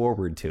wrote the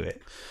foreword to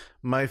it.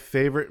 My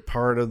favorite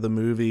part of the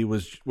movie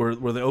were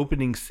the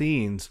opening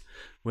scenes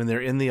when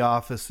they're in the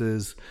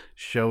offices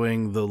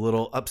showing the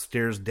little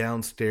upstairs,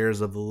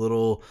 downstairs of the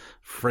little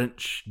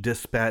French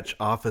Dispatch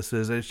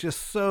offices. It's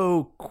just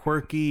so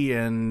quirky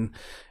and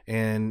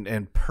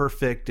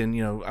perfect. And,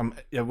 you know,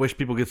 I wish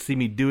people could see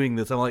me doing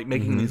this. I'm like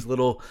making these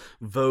little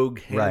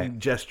Vogue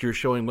hand gestures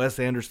showing Wes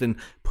Anderson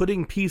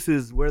putting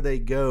pieces where they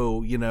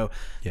go, you know.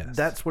 Yes.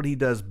 That's what he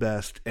does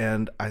best.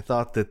 And I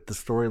thought that the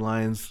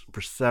storylines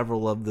for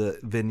several of the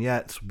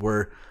vignettes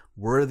were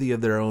worthy of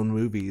their own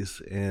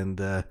movies.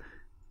 And,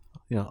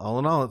 all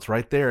in all, it's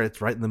right there.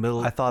 It's right in the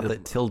middle. I thought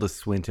that Tilda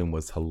Swinton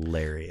was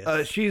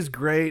hilarious. She's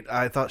great.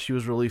 I thought she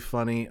was really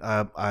funny.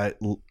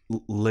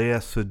 Lea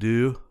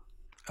Seydoux.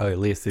 Oh,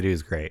 Lea Seydoux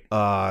is great.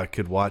 I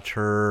could watch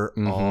her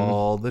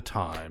all the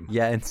time.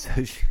 Yeah, and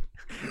so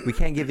we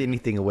can't give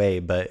anything away,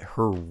 but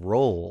her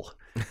role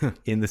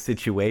in the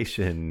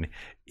situation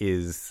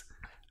is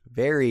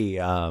very,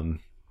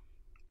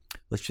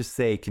 let's just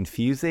say,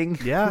 confusing.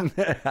 Yeah.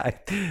 I,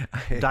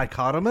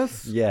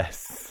 Dichotomous.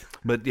 yes.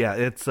 But yeah,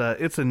 it's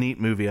a neat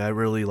movie. I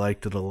really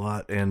liked it a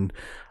lot, and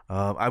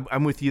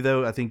I'm with you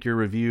though. I think your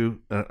review,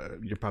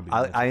 you're probably.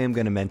 I am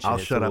going to mention. I'll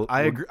it, shut so up.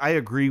 I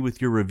agree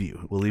with your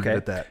review. We'll leave it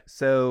at that.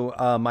 So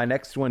my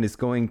next one is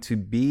going to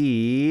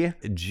be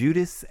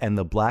Judas and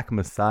the Black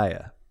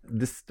Messiah.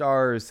 This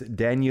stars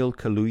Daniel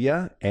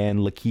Kaluuya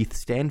and Lakeith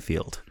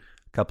Stanfield.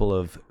 A couple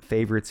of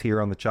favorites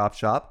here on the Chop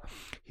Shop.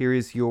 Here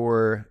is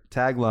your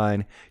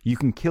tagline: "You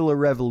can kill a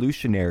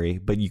revolutionary,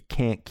 but you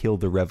can't kill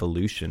the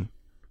revolution."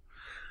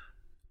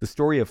 The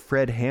story of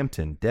Fred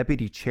Hampton,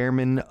 deputy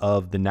chairman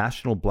of the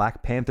National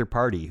Black Panther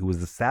Party, who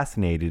was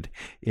assassinated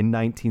in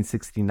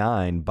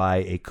 1969 by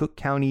a Cook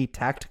County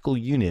tactical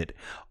unit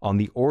on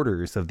the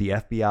orders of the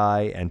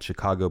FBI and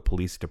Chicago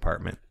Police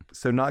Department.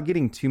 So not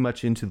getting too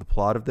much into the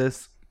plot of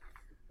this,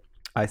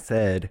 I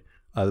said,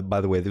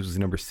 by the way, this was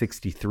number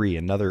 63,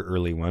 another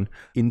early one.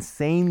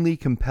 Insanely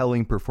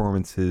compelling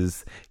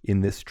performances in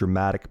this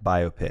dramatic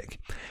biopic.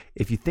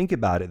 If you think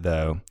about it,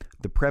 though,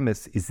 the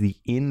premise is the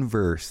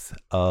inverse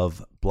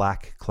of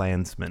Black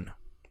Klansman.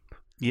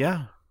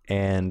 Yeah.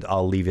 And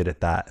I'll leave it at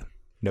that.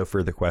 No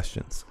further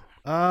questions.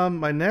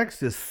 My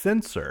next is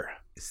Censor.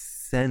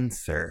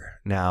 Censor.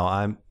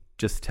 Now,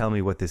 just tell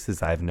me what this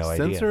is. I have no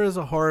idea. Censor is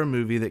a horror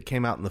movie that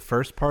came out in the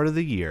first part of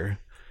the year,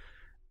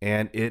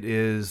 and it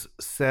is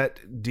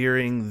set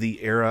during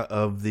the era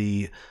of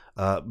the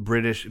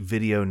British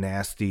video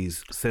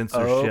nasties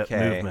censorship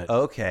movement.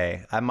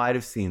 Okay, I might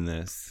have seen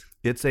this.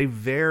 It's a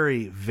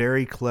very,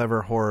 very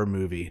clever horror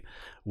movie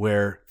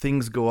where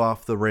things go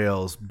off the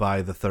rails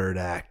by the third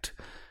act,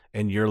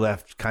 and you're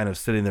left kind of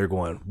sitting there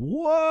going,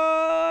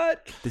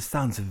 what? This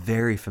sounds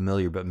very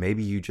familiar, but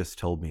maybe you just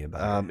told me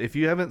about it. If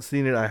you haven't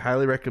seen it, I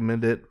highly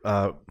recommend it.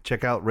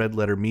 Check out Red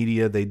Letter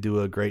Media. They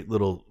do a great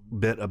little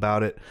bit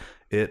about it.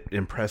 It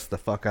impressed the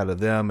fuck out of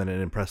them, and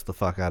it impressed the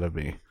fuck out of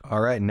me.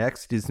 All right,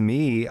 next is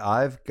me.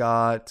 I've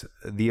got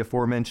the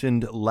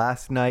aforementioned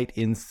Last Night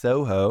in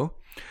Soho.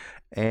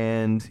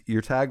 And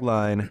your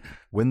tagline: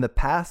 "When the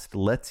past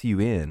lets you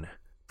in,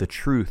 the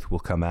truth will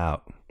come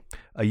out."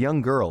 A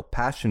young girl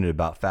passionate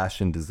about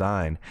fashion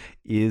design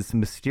is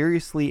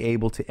mysteriously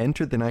able to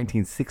enter the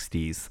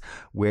 1960s,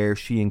 where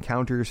she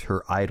encounters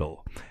her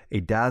idol, a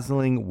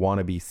dazzling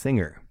wannabe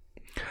singer.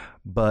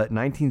 But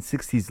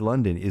 1960s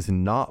London is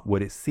not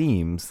what it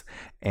seems,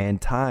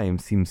 and time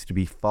seems to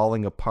be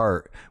falling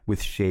apart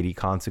with shady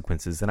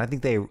consequences. And I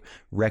think they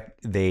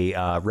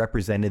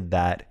represented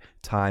that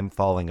time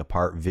falling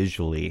apart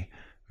visually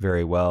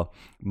very well.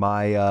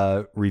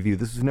 My review,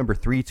 this is number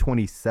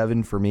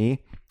 327 for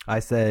me. I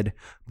said,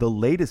 the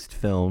latest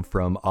film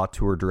from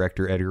auteur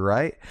director Edgar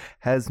Wright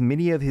has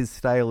many of his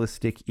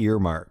stylistic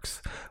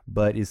earmarks,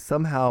 but is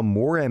somehow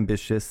more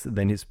ambitious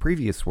than his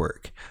previous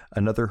work.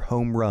 Another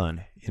home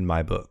run in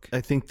my book.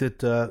 I think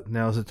that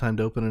now is the time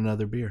to open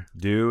another beer.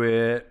 Do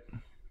it.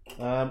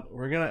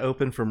 We're going to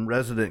open from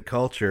Resident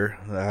Culture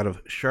out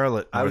of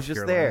Charlotte, I was North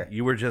just Carolina. there.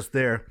 You were just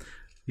there.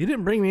 You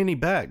didn't bring me any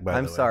back, by the way.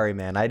 I'm sorry,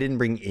 man. I didn't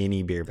bring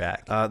any beer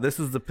back. This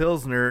is the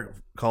Pilsner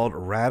called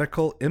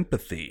Radical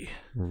Empathy.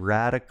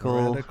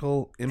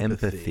 Radical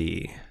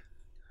Empathy.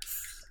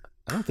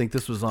 I don't think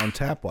this was on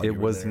tap while you It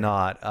were was there.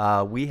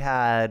 not. We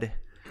had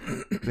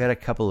a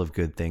couple of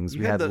good things.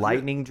 We had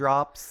lightning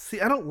drops. See,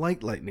 I don't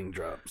like lightning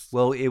drops.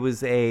 Well, it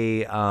was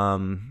a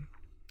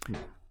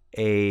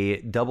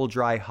double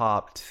dry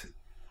hopped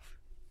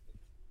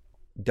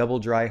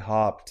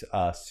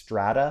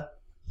strata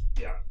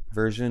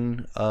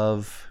version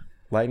of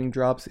lightning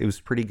drops. It was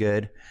pretty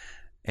good.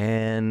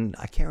 And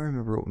I can't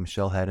remember what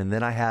Michelle had. And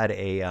then I had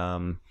a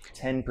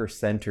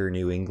 10%er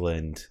New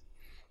England.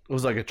 It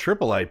was like a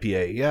triple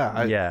IPA.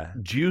 Yeah. Yeah.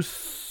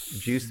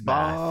 Juice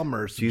bomb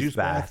or Juice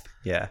bath.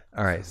 Yeah.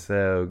 All right.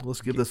 So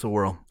let's give this a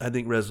whirl. I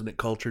think Resident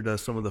Culture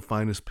does some of the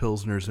finest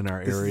Pilsners in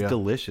our this area. is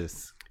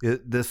delicious.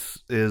 This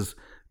is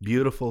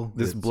beautiful.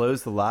 This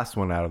blows the last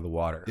one out of the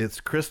water. It's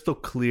crystal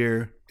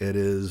clear. It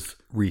is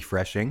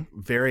refreshing.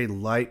 Very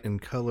light in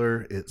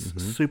color. It's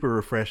super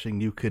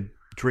refreshing. You could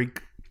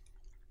drink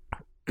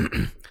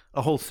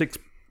a whole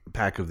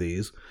 6-pack of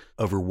these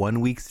over 1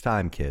 week's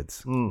time,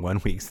 kids.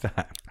 1 week's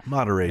time.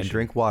 Moderation. And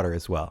drink water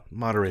as well.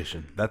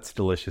 Moderation. That's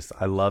delicious.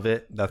 I love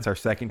it. That's our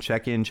second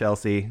check-in,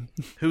 Chelsea.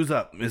 Who's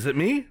up? Is it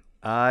me?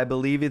 I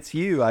believe it's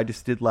you. I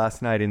just did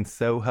Last Night in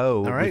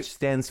Soho, All right. which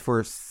stands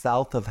for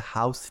South of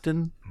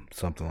Houston.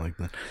 Something like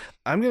that.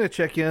 I'm going to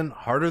check in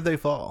Harder They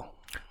Fall.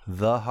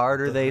 The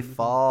Harder They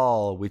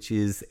Fall, which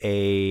is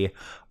a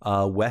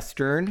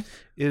Western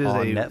It is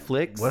on a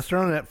Netflix. Western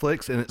on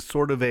Netflix, and it's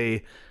sort of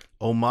a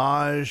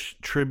homage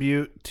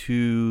tribute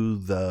to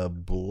the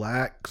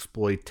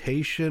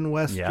blaxploitation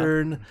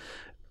Western.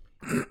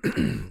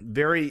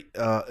 Very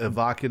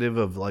evocative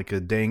of like a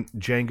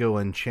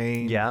Django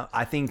Unchained. Yeah,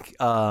 I think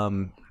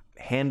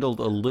handled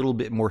a little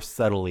bit more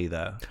subtly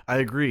though. I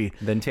agree.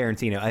 Than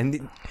Tarantino.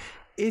 And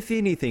if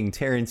anything,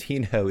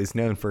 Tarantino is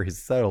known for his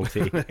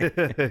subtlety.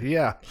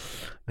 Yeah,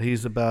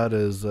 he's about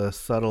as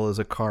subtle as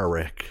a car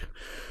wreck.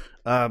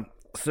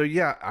 So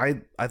yeah,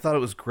 I thought it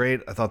was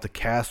great. I thought the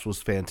cast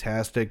was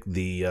fantastic.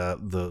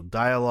 The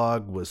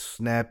dialogue was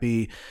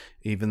snappy,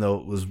 even though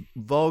it was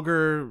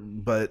vulgar,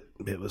 but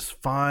it was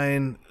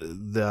fine.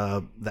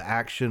 The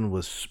action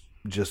was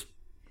just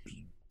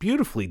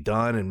beautifully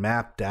done and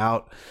mapped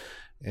out.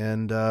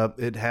 And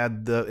it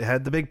had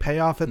the big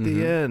payoff at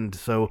the end.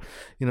 So,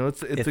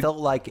 it felt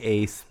like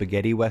a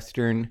spaghetti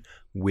Western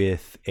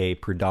with a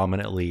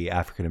predominantly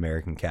African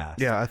American cast.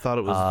 Yeah, I thought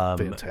it was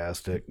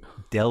fantastic.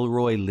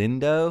 Delroy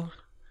Lindo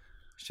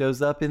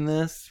shows up in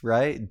this,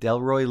 right?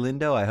 Delroy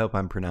Lindo. I hope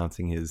I'm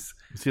pronouncing his.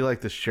 Is he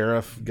like the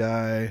sheriff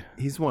guy?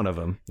 He's one of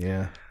them.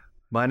 Yeah.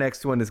 My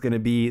next one is going to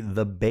be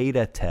The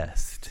Beta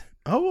Test.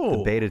 Oh,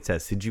 The Beta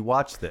Test. Did you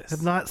watch this?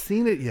 Have not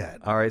seen it yet.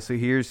 All right, so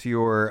here's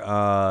your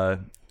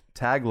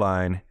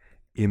tagline: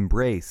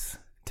 Embrace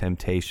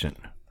temptation.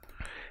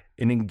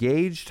 An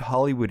engaged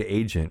Hollywood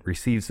agent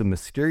receives a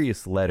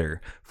mysterious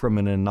letter from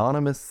an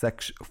anonymous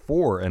sexual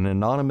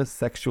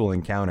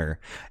encounter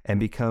and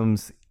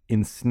becomes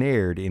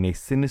ensnared in a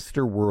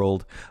sinister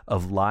world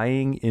of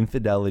lying,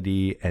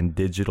 infidelity, and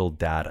digital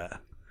data.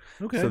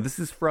 Okay. So this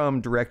is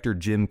from director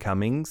Jim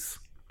Cummings.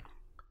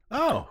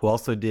 Oh. Who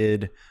also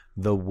did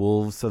The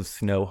Wolves of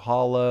Snow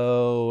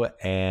Hollow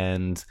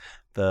and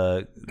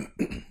the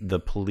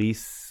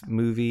police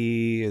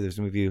movie. There's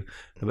a movie,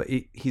 but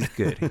he's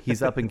good.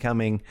 He's up and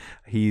coming.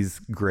 He's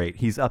great.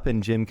 He's up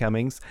in Jim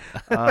Cummings.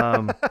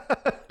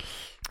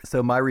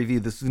 So my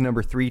review, this is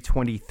number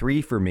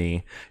 323 for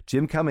me.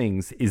 Jim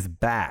Cummings is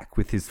back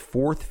with his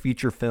fourth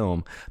feature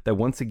film that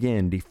once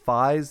again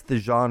defies the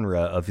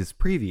genre of his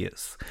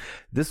previous.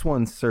 This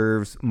one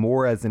serves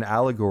more as an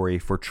allegory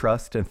for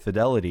trust and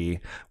fidelity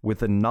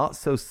with a not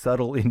so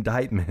subtle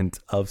indictment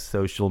of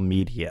social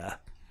media.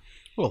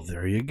 Well,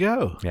 there you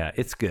go. Yeah,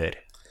 it's good.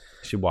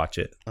 You should watch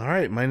it. All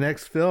right, my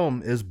next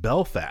film is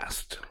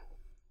Belfast.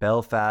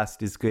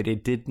 Belfast is good.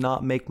 It did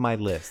not make my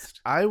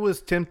list. I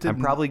was tempted. I'm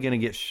probably going to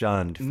get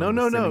shunned from the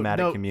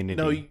cinematic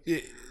community.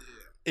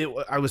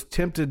 I was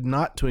tempted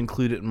not to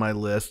include it in my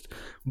list,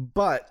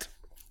 but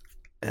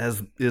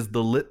as is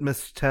the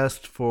litmus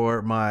test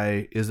for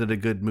my is it a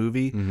good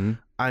movie,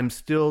 I'm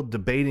still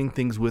debating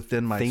things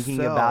within myself.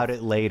 Thinking about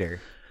it later.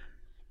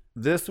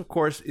 This, of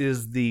course,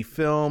 is the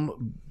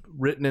film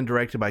written and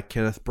directed by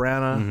Kenneth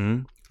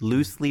Branagh.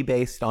 Loosely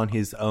based on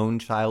his own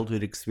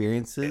childhood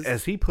experiences.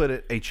 As he put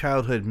it, a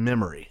childhood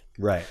memory.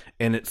 Right.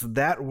 And it's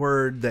that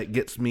word that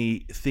gets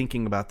me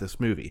thinking about this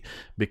movie,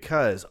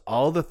 because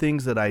all the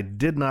things that I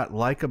did not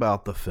like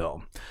about the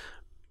film,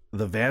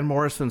 the Van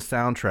Morrison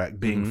soundtrack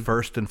being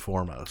first and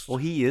foremost. Well,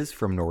 he is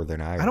from Northern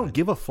Ireland. I don't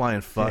give a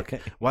flying fuck.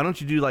 Why don't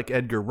you do like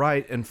Edgar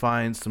Wright and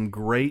find some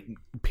great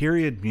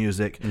period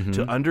music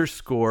to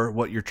underscore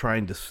what you're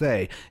trying to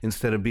say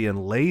instead of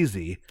being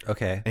lazy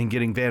and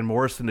getting Van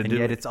Morrison to do it. And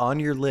yet it's on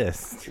your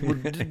list.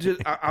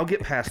 I'll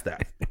get past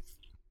that.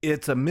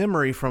 It's a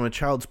memory from a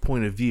child's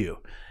point of view.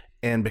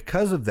 And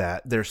because of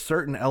that, there's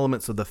certain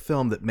elements of the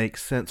film that make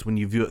sense when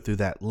you view it through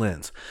that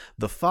lens.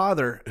 The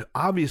father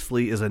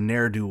obviously is a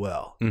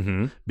ne'er-do-well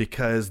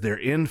because they're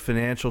in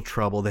financial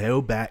trouble. They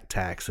owe back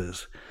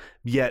taxes.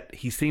 Yet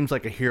he seems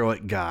like a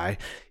heroic guy.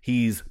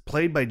 He's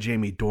played by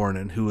Jamie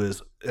Dornan, who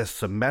is as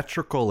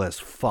symmetrical as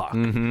fuck.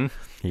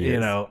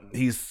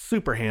 He's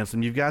super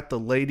handsome. You've got the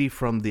lady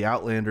from the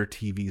Outlander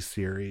TV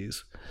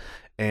series,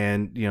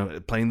 and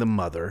playing the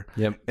mother.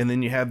 And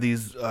then you have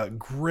these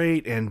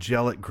great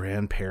angelic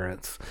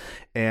grandparents,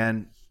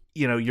 and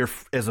you're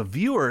as a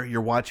viewer,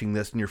 you're watching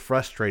this and you're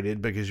frustrated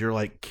because you're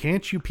like,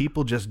 can't you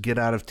people just get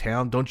out of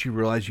town? Don't you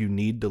realize you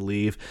need to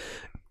leave?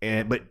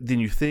 But then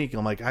you think,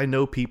 I'm like, I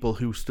know people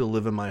who still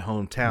live in my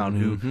hometown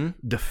who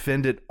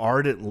defend it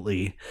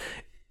ardently,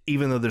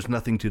 even though there's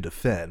nothing to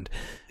defend.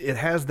 It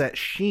has that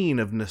sheen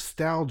of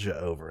nostalgia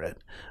over it.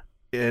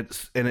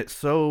 It's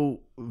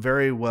so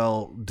very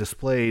well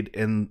displayed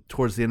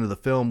towards the end of the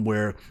film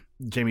where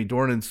Jamie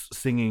Dornan's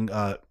singing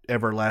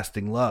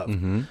Everlasting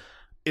Love.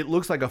 It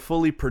looks like a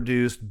fully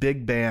produced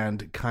big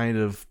band kind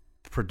of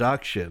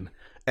production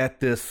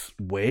at this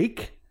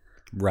wake.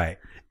 Right.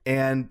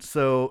 And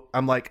so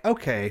I'm like,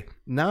 okay,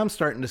 now I'm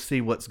starting to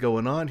see what's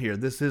going on here.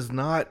 This is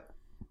not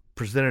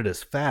presented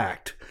as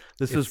fact.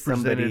 This is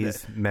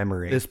somebody's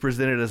memory. It's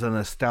presented as a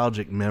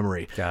nostalgic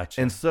memory.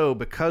 Gotcha. And so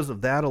because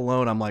of that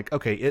alone, I'm like,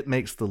 okay, it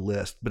makes the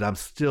list, but I'm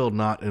still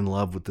not in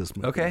love with this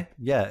movie. Okay.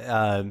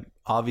 Yeah.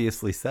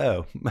 Obviously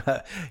so.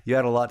 You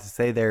had a lot to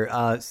say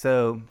there.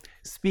 So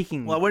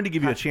speaking... Well, I wanted to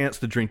give you a chance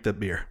to drink that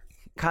beer.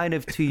 Kind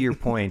of to your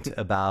point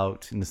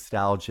about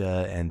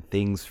nostalgia and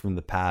things from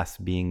the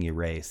past being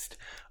erased.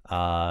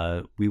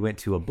 We went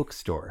to a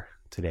bookstore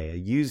today, a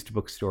used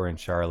bookstore in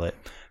Charlotte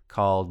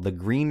called The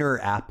Greener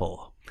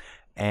Apple.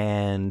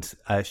 And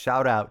a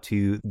shout out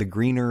to The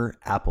Greener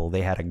Apple.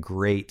 They had a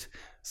great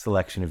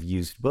selection of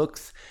used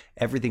books.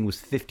 Everything was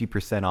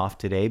 50% off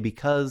today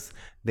because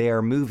they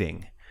are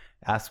moving.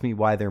 Ask me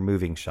why they're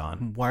moving,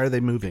 Sean. Why are they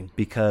moving?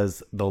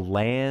 Because the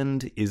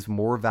land is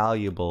more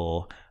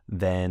valuable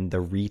than the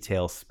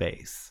retail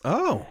space.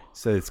 Oh.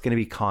 So it's going to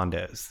be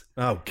condos.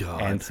 Oh,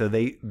 God. And so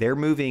they're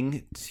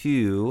moving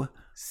to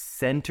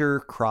Center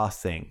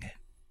Crossing.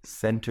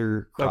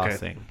 Center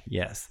Crossing. Okay.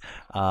 Yes.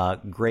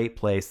 Great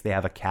place. They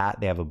have a cat.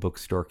 They have a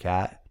bookstore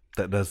cat.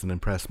 That doesn't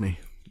impress me.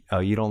 Oh,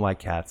 you don't like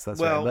cats.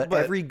 That's well, right.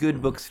 But every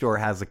good bookstore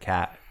has a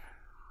cat.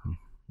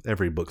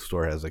 Every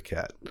bookstore has a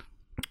cat.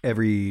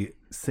 Every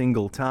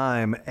single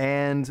time.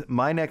 And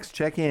my next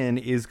check-in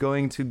is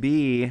going to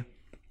be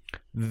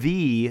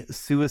The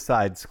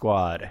Suicide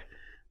Squad.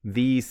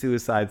 The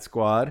Suicide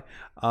Squad.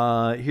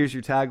 Here's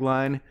your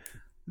tagline.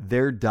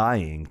 They're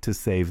dying to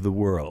save the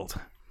world.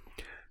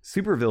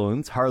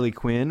 Supervillains Harley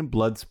Quinn,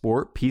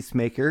 Bloodsport,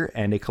 Peacemaker,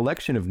 and a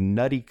collection of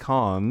nutty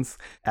cons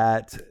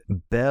at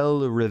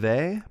Belle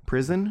Reve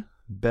Prison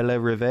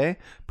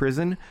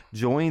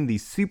join the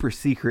super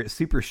secret,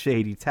 super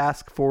shady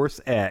Task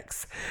Force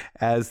X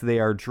as they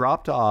are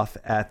dropped off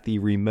at the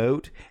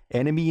remote,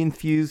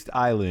 enemy-infused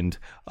island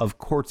of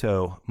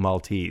Corto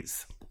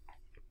Maltese.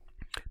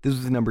 This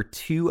was number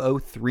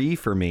 203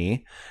 for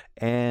me,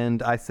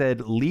 and I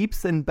said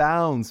leaps and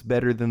bounds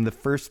better than the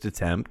first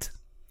attempt.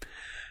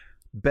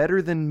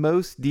 Better than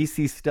most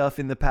DC stuff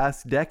in the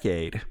past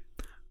decade.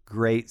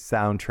 Great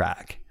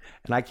soundtrack.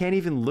 And I can't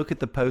even look at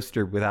the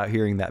poster without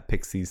hearing that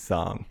Pixies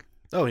song.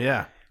 Oh,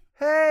 yeah.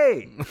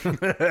 Hey!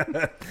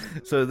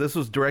 So this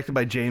was directed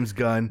by James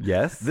Gunn.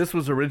 Yes. This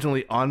was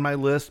originally on my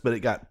list, but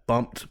it got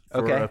bumped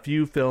for a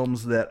few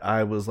films that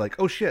I was like,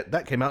 oh, shit,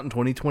 that came out in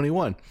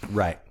 2021.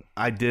 Right.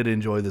 I did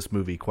enjoy this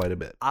movie quite a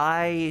bit.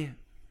 I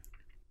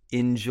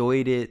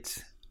enjoyed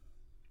it,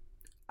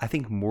 I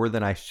think, more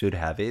than I should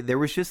have. There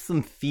was just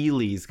some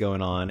feelies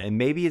going on, and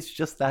maybe it's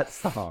just that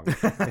song.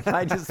 It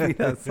might just be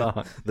that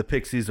song. The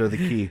Pixies are the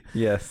key.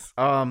 Yes.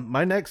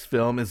 My next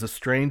film is a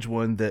strange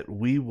one that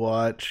we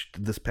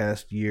watched this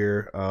past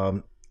year,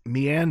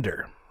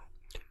 Meander.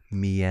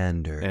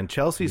 And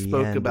Chelsea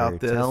spoke about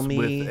this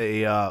with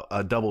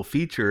a double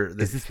feature.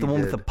 Is this the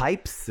one with the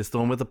pipes? This is the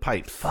one with the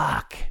pipes.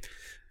 Fuck.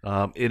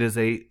 It is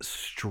a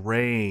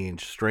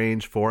strange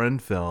foreign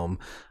film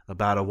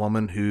about a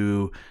woman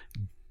who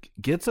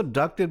gets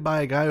abducted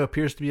by a guy who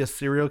appears to be a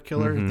serial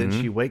killer. Mm-hmm. Then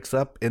she wakes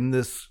up in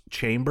this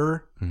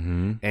chamber,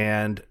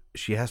 and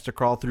she has to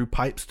crawl through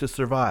pipes to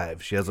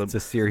survive. It's a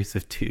series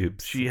of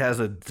tubes. She has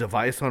a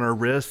device on her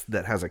wrist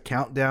that has a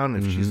countdown.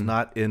 If she's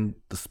not in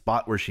the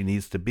spot where she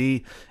needs to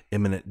be,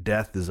 imminent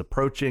death is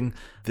approaching.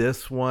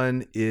 This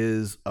one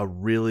is a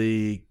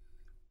really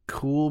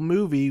cool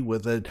movie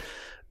with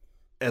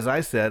as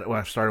I said, when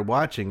I started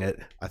watching it,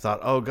 I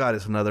thought, oh, God,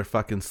 it's another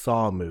fucking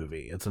Saw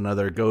movie. It's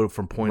another go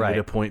from point A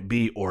to point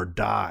B or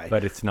die.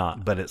 But it's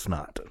not.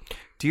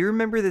 Do you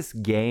remember this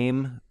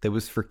game that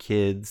was for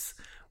kids?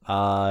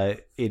 It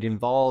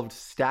involved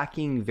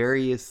stacking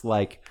various,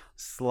 like,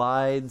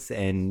 slides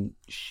and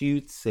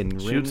chutes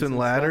and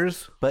ladders?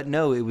 Stuff. But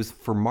no, it was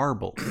for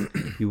marbles.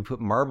 You would put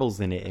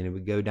marbles in it, and it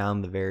would go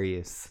down the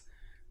various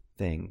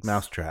things.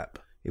 Mousetrap.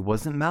 It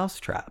wasn't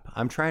Mousetrap.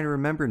 I'm trying to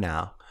remember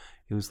now.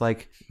 It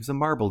was a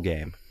marble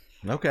game.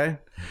 Okay.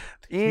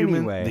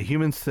 Anyway. The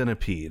Human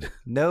Centipede.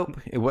 Nope,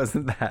 it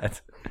wasn't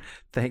that.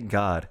 Thank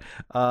God.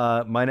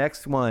 My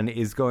next one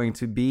is going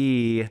to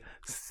be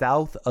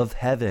South of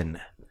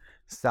Heaven.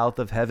 South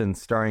of Heaven,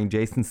 starring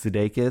Jason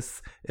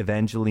Sudeikis,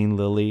 Evangeline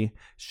Lilly,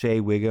 Shea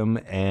Whigham,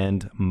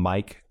 and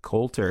Mike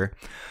Coulter.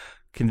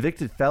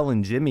 Convicted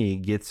felon Jimmy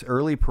gets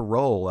early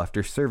parole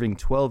after serving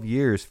 12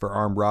 years for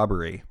armed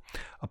robbery.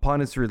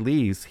 Upon his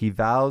release, he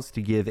vows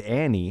to give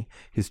Annie,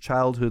 his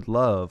childhood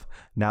love,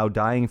 now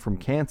dying from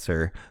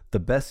cancer, the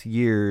best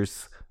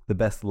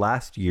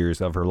last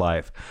years of her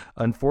life.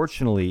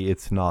 Unfortunately,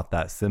 it's not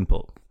that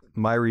simple.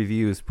 My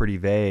review is pretty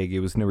vague. It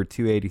was number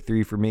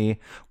 283 for me.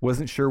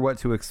 Wasn't sure what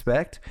to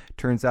expect.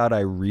 Turns out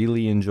I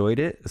really enjoyed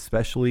it,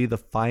 especially the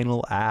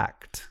final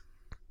act.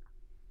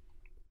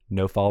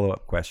 No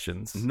follow-up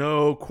questions.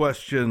 No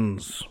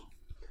questions.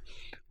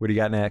 What do you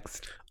got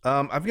next?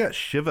 I've got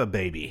Shiva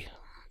Baby.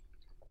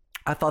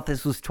 I thought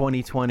this was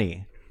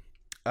 2020.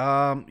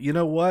 You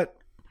know what?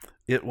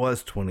 It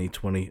was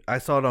 2020. I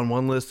saw it on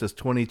one list as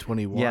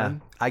 2021. Yeah,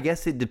 I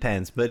guess it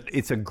depends, but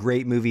it's a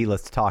great movie.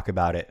 Let's talk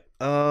about it.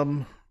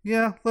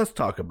 Yeah, let's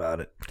talk about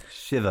it.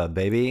 Shiva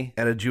Baby.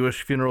 At a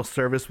Jewish funeral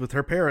service with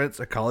her parents,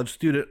 a college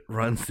student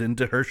runs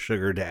into her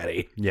sugar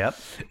daddy. Yep.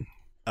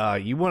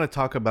 You want to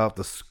talk about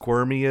the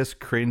squirmiest,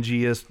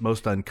 cringiest,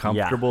 most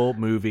uncomfortable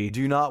movie.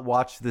 Do not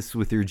watch this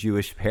with your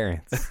Jewish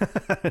parents.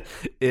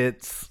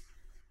 It's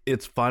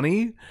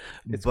funny.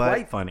 It's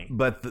quite funny.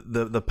 But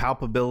the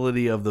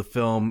palpability of the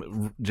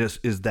film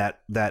just is that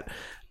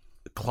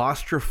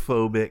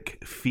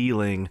claustrophobic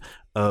feeling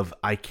of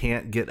I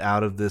can't get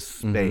out of this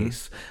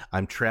space.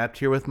 I'm trapped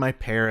here with my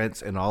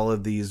parents and all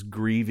of these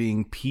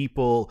grieving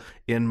people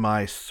in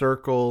my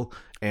circle.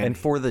 And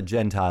for the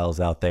Gentiles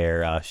out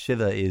there,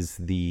 Shiva is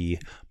the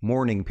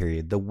mourning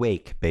period, the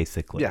wake,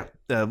 basically. Yeah,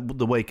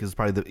 the wake is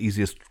probably the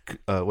easiest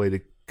way to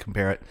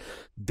compare it.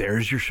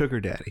 There's your sugar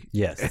daddy.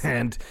 Yes.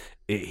 And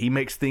he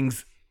makes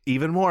things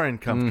even more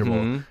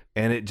uncomfortable,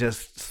 and it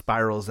just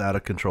spirals out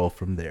of control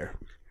from there.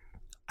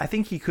 I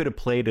think he could have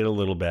played it a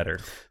little better.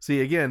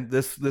 See, again,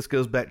 this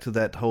goes back to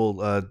that whole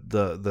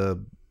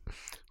the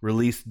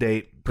release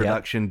date,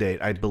 production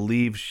date. I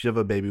believe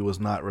Shiva Baby was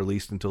not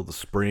released until the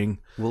spring.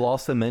 We'll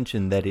also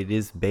mention that it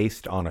is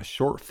based on a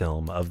short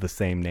film of the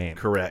same name.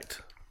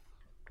 Correct.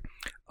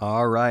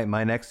 All right,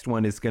 my next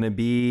one is going to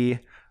be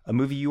a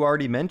movie you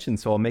already mentioned,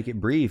 so I'll make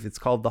it brief. It's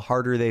called The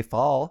Harder They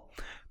Fall.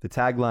 The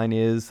tagline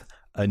is,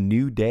 "A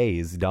new day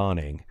is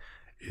dawning.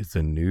 It's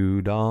a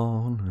new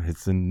dawn.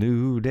 It's a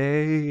new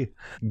day."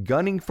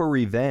 Gunning for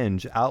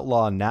revenge,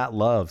 outlaw Nat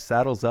Love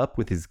saddles up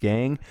with his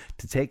gang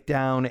to take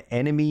down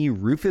enemy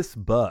Rufus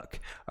Buck,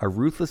 a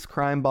ruthless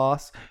crime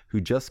boss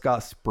who just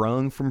got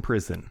sprung from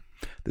prison.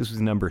 This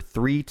was number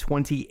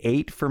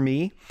 328 for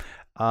me.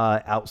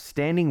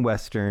 Outstanding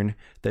Western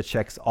that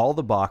checks all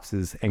the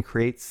boxes and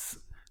creates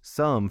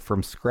some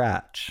from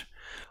scratch.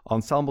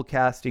 Ensemble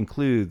cast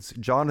includes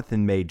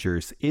Jonathan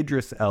Majors,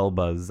 Idris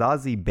Elba,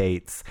 Zazie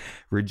Bates,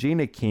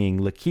 Regina King,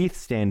 Lakeith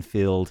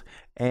Stanfield,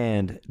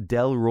 and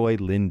Delroy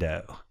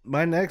Lindo.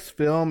 My next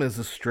film is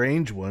a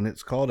strange one.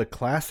 It's called A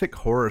Classic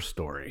Horror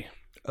Story.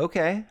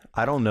 Okay,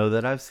 I don't know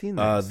that I've seen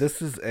this.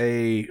 This is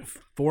a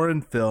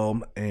foreign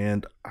film,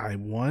 and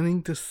I'm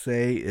wanting to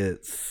say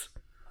it's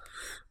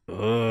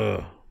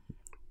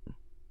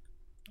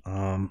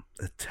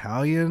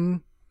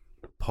Italian,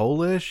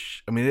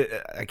 Polish. I mean,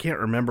 I can't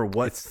remember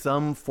what. It's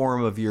some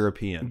form of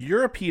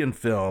European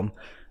film,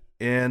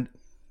 and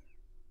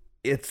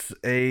it's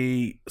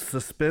a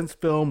suspense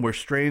film where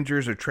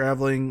strangers are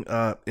traveling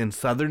in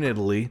southern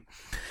Italy,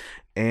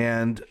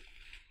 and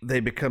they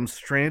become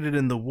stranded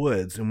in the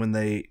woods. And when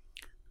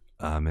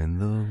I'm in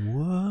the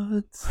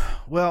woods.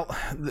 Well,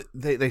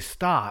 they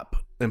stop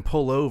and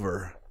pull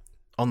over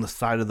on the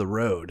side of the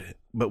road.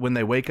 But when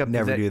they wake up,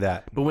 do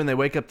that. But when they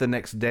wake up the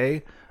next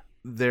day,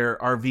 their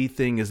RV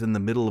thing is in the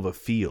middle of a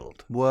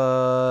field.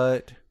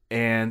 What?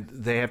 And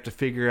they have to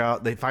figure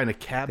out. They find a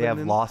cabin. They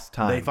have lost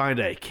time. They find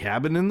a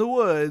cabin in the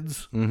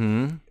woods,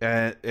 and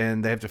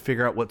they have to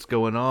figure out what's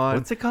going on.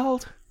 What's it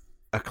called?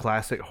 A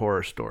Classic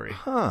Horror Story.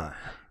 Huh?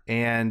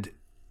 And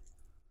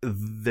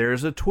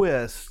there's a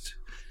twist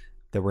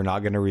That we're not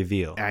going to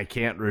reveal. I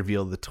can't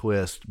reveal the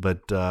twist, but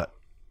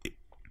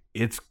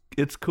it's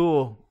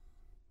cool.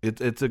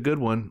 It's a good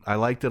one. I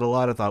liked it a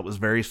lot. I thought it was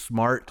very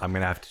smart. I'm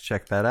going to have to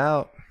check that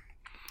out.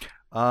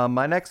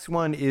 My next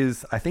one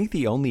is, I think,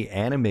 the only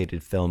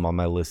animated film on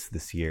my list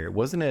this year. It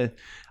wasn't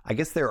I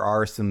guess there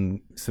are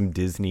some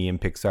Disney and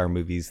Pixar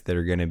movies that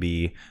are going to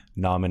be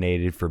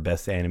nominated for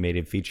Best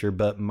Animated Feature,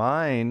 but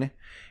mine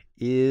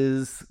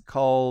is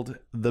called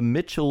The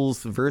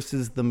Mitchells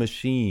versus the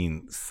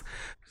Machines.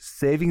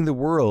 Saving the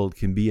world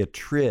can be a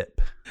trip.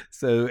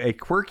 So a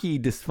quirky,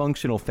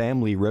 dysfunctional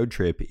family road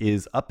trip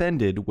is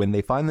upended when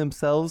they find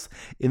themselves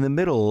in the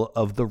middle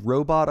of the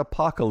robot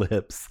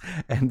apocalypse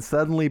and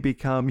suddenly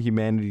become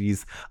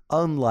humanity's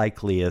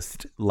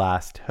unlikeliest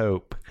last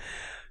hope.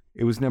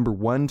 It was number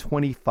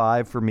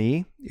 125 for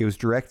me. It was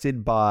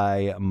directed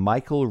by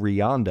Michael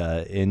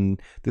Rianda,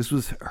 and this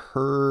was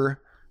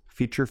her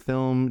feature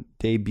film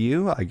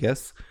debut, I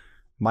guess.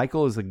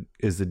 Michael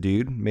is a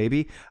dude,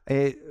 maybe.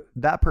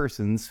 That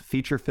person's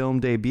feature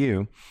film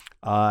debut.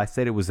 I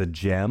said it was a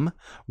gem,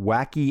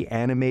 wacky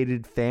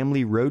animated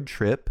family road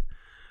trip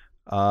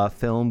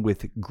film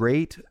with a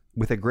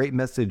great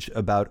message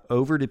about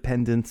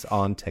overdependence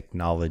on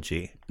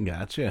technology.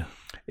 Gotcha.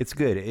 It's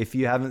good. If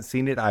you haven't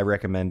seen it, I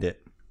recommend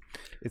it.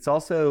 It's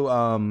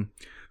also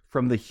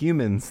from the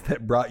humans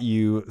that brought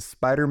you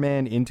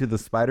Spider-Man Into the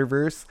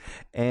Spider-Verse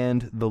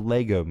and the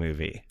Lego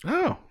Movie.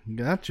 Oh,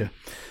 gotcha.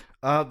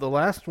 The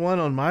last one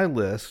on my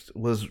list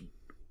was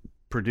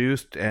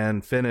produced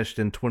and finished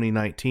in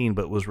 2019,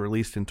 but was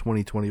released in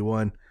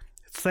 2021.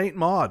 It's Saint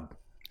Maud.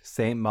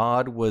 Saint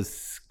Maud was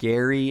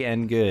scary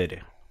and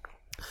good.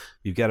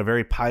 You've got a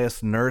very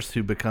pious nurse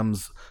who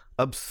becomes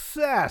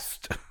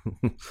obsessed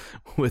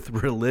with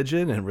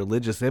religion and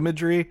religious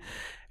imagery,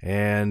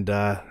 and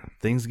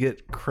things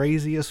get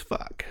crazy as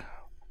fuck.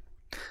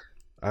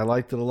 I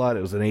liked it a lot.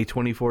 It was an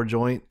A24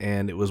 joint,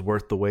 and it was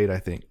worth the wait, I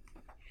think.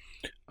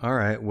 All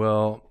right,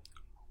 well,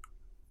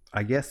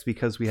 I guess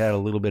because we had a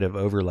little bit of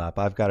overlap,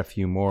 I've got a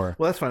few more.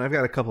 Well, that's fine. I've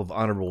got a couple of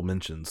honorable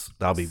mentions.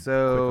 That'll be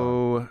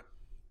so.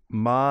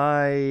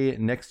 My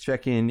next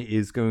check-in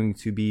is going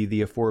to be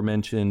the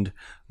aforementioned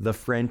The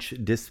French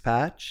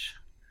Dispatch,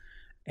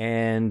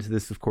 And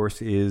this, of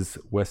course, is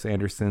Wes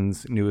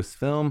Anderson's newest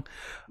film.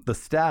 The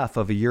staff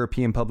of a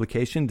European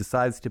publication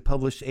decides to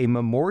publish a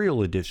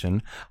memorial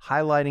edition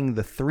highlighting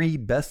the 3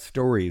 best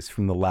stories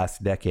from the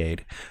last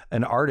decade: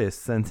 an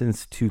artist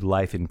sentenced to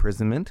life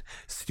imprisonment,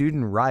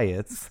 student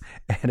riots,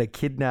 and a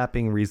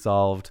kidnapping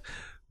resolved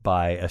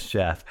by a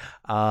chef.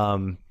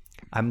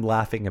 I'm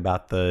laughing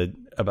about the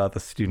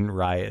student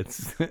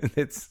riots.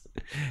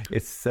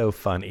 It's so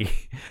funny.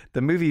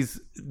 The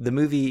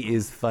movie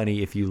is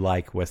funny if you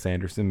like Wes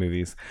Anderson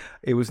movies.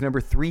 It was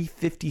number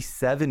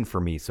 357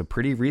 for me, so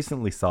pretty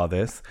recently saw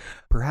this.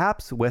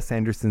 Perhaps Wes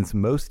Anderson's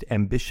most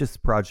ambitious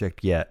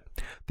project yet.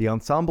 The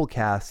ensemble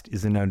cast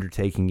is an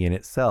undertaking in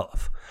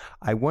itself.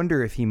 I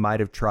wonder if he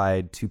might have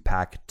tried to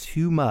pack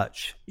too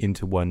much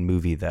into one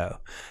movie, though.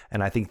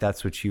 And I think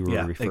that's what you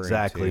were referring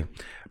to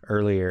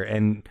earlier.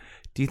 And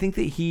do you think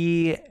that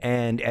he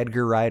and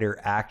Edgar Wright are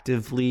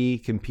actively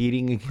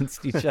competing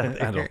against each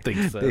other? I don't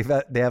think so.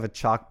 They have a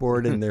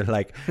chalkboard and they're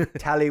like,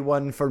 tally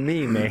 1 for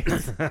me, mate.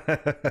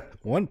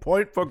 1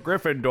 point for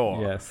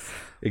Gryffindor. Yes,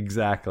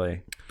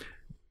 exactly.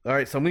 All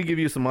right, so I'm going to give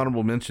you some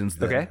honorable mentions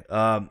then. Okay.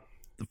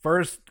 The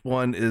first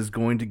one is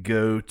going to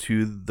go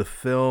to the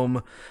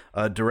film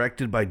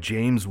directed by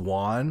James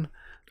Wan.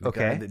 The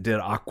guy that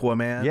did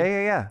Aquaman.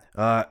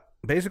 Yeah.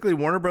 Basically,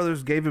 Warner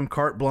Brothers gave him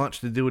carte blanche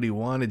to do what he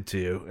wanted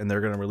to, and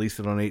they're going to release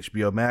it on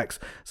HBO Max.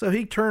 So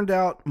he turned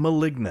out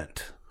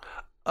Malignant.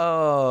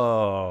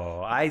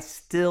 Oh, I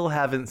still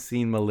haven't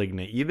seen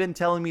Malignant. You've been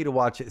telling me to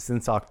watch it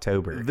since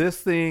October.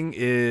 This thing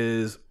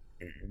is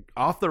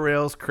off the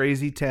rails,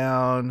 crazy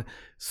town,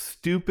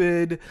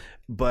 stupid,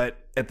 but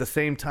at the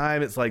same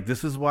time, it's like,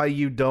 this is why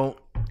you don't...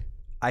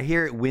 I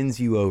hear it wins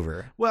you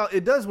over. Well,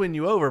 it does win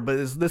you over, but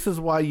this is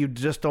why you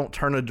just don't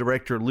turn a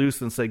director loose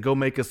and say, go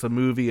make us a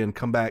movie and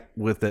come back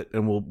with it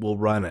and we'll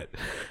run it.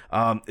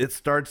 It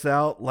starts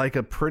out like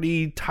a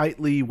pretty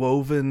tightly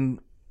woven,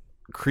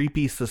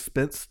 creepy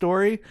suspense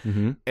story,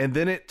 and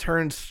then it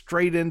turns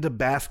straight into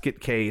Basket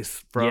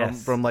Case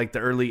from like the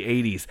early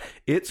 80s.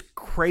 It's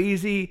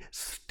crazy,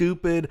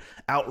 stupid,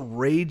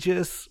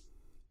 outrageous,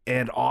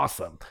 and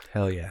awesome.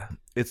 Hell yeah.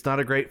 It's not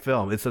a great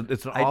film. It's an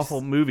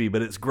awful movie,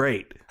 but it's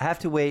great. I have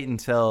to wait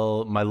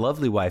until my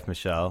lovely wife,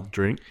 Michelle,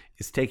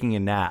 is taking a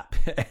nap,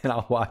 and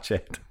I'll watch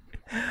it.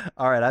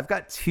 All right, I've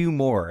got 2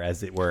 more,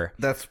 as it were.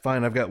 That's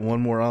fine. I've got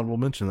 1 more honorable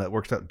mention. That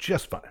works out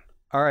just fine.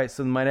 All right,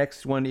 so my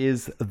next one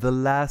is The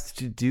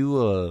Last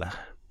Duel.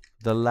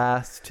 The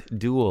Last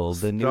Duel,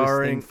 the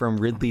newest thing from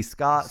Ridley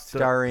Scott,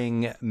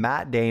 starring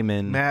Matt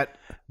Damon,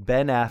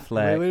 Ben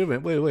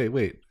Affleck,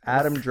 wait.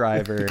 Adam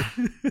Driver,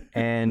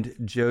 and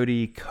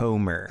Jodie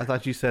Comer. I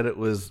thought you said it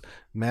was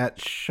Matt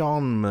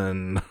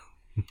Shonman.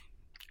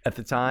 At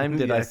the time,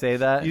 did I say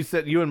that?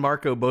 You and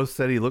Marco both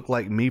said he looked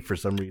like me for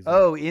some reason.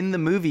 Oh, in the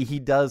movie, he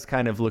does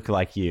kind of look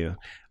like you.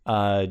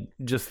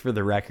 Just for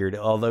the record,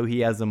 although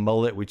he has a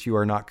mullet, which you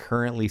are not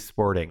currently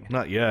sporting.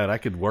 Not yet. I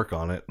could work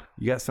on it.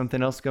 You got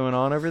something else going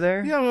on over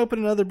there? Yeah, I'm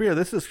opening another beer.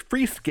 This is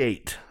Free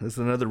Skate. This is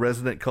another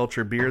Resident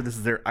Culture beer. This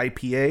is their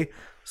IPA,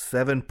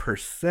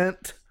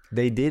 7%.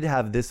 They did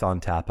have this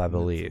on tap, I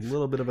believe. It's a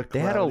little bit of a cloudy.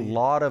 They had a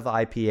lot of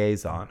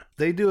IPAs on.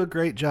 They do a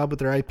great job with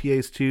their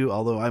IPAs too,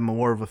 although I'm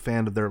more of a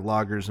fan of their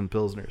lagers and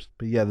pilsners.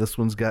 But yeah, this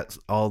one's got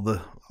all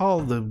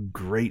the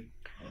great.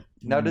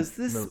 Now, does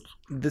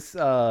this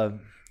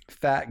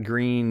fat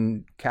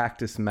green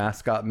cactus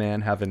mascot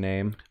man have a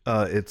name?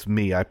 It's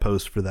me. I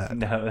post for that.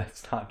 No,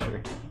 that's not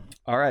true.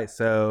 All right,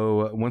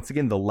 so once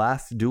again, The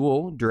Last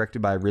Duel,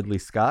 directed by Ridley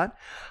Scott.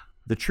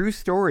 The true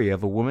story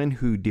of a woman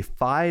who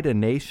defied a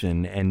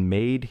nation and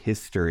made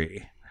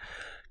history.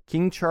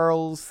 King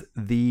Charles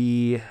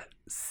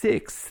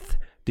VI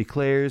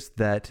declares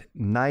that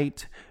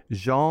Knight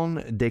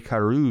Jean de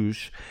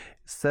Carouge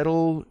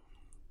settle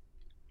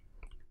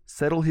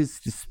his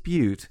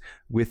dispute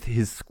with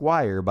his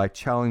squire by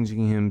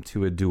challenging him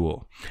to a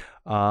duel.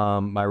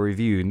 My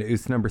review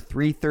is number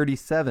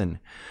 337.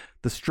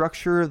 The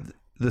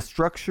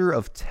structure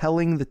of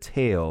telling the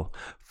tale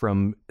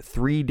from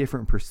 3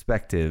 different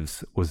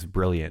perspectives was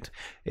brilliant.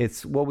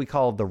 It's what we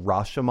call the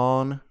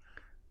Rashomon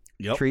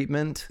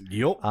treatment.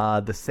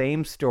 The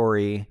same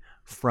story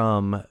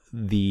from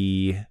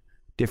the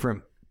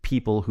different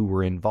people who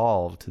were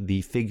involved,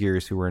 the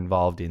figures who were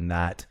involved in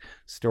that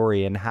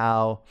story, and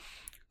how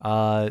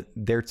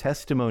their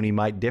testimony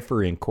might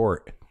differ in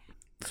court.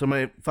 So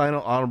my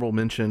final honorable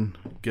mention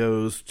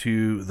goes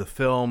to the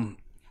film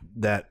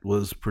that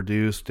was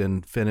produced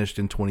and finished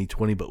in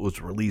 2020, but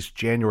was released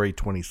January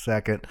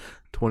 22nd,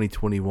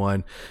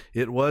 2021.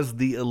 It was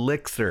the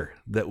elixir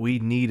that we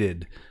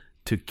needed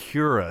to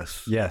cure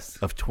us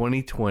of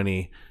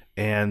 2020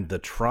 and the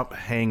Trump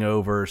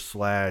hangover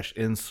 /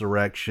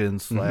 insurrection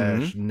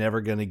 /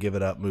 never gonna give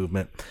it up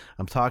movement.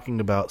 I'm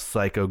talking about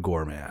Psycho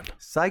Goreman.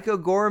 Psycho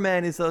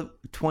Goreman is a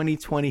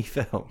 2020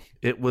 film.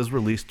 It was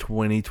released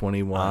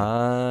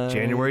 2021.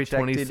 January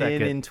 22nd. Checked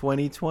it in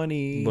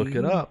 2020. Look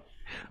it up.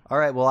 All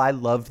right. Well, I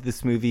loved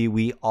this movie.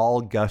 We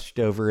all gushed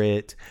over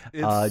it.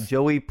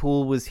 Joey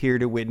Poole was here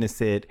to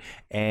witness it,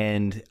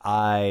 and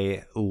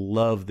I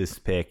love this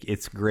pick.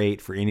 It's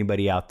great for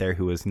anybody out there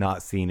who has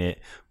not seen it.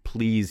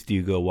 Please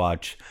do go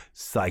watch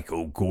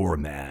Psycho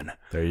Goreman.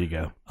 There you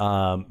go.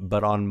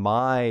 But on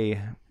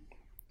my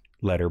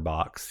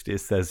Letterboxd, it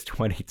says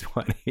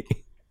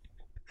 2020.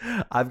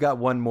 I've got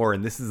one more,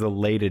 and this is a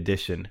late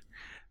edition.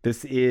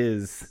 This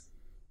is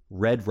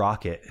Red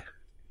Rocket.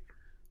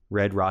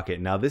 Red Rocket.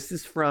 Now, this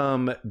is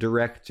from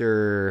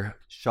director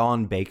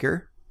Sean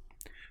Baker,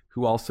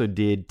 who also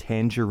did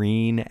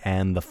Tangerine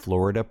and The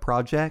Florida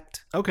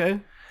Project. Okay.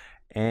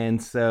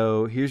 And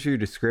so here's your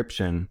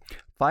description.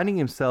 Finding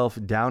himself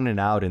down and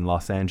out in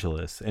Los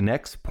Angeles, an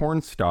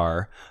ex-porn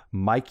star,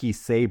 Mikey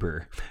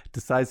Saber,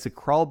 decides to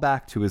crawl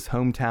back to his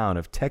hometown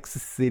of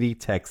Texas City,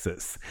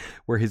 Texas,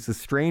 where his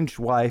estranged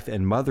wife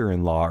and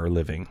mother-in-law are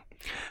living.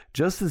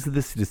 Just as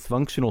this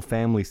dysfunctional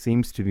family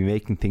seems to be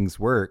making things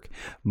work,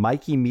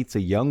 Mikey meets a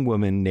young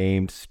woman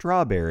named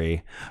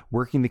Strawberry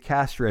working the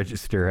cash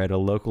register at a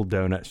local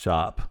donut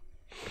shop.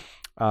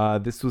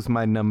 This was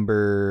my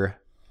number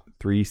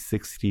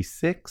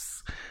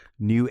 366,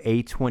 new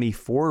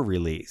A24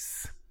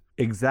 release.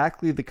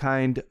 Exactly the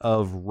kind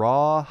of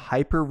raw,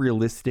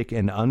 hyper-realistic,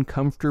 and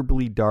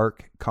uncomfortably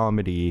dark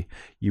comedy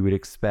you would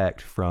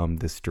expect from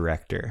this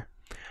director.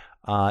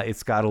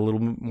 It's got a little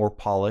more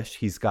polish.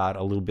 He's got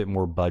a little bit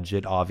more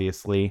budget,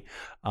 obviously.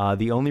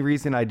 The only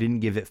reason I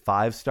didn't give it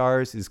 5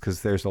 stars is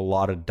because there's a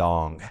lot of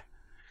dong.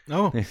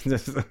 Oh,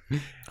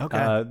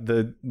 okay.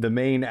 The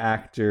main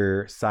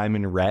actor,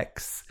 Simon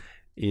Rex,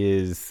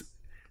 he's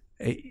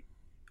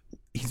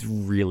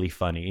really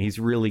funny. He's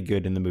really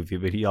good in the movie,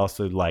 but he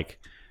also like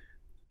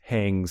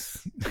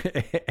hangs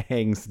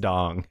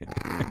dong.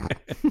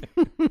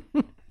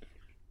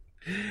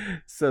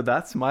 So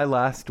that's my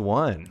last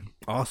one.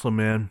 Awesome,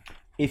 man.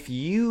 If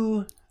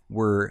you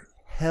were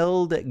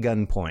held at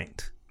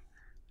gunpoint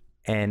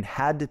and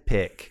had to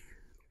pick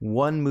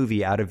one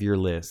movie out of your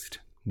list,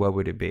 what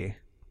would it be?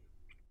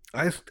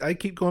 I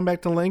keep going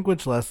back to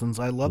Language Lessons.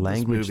 I love this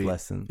movie. Language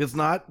Lessons. It's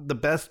not the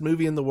best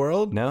movie in the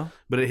world. No?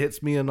 But it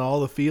hits me in all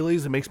the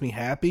feelings. It makes me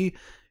happy.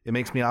 It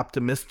makes me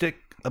optimistic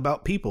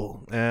about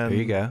people. And There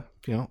you go.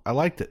 You know, I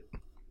liked it.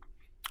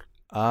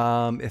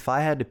 If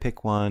I had to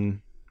pick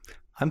one,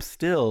 I'm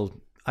still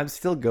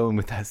going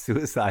with that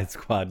Suicide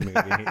Squad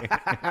movie.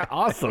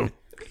 Awesome.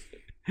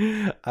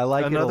 I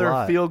like it a Another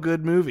lot.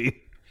 feel-good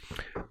movie.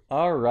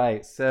 All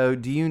right. So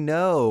do you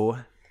know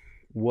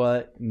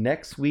what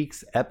next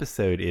week's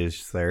episode is,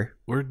 sir?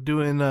 We're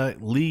doing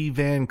Lee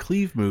Van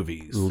Cleef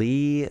movies.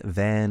 Lee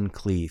Van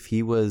Cleef.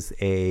 He was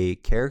a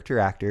character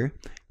actor.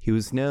 He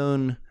was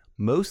known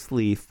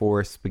mostly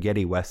for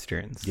spaghetti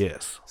westerns.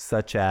 Yes.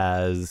 Such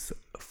as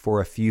For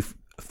a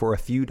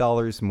Few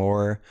Dollars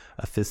More,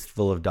 A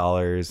Fistful of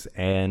Dollars,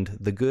 and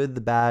The Good,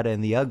 the Bad,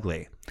 and the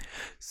Ugly.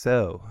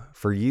 So,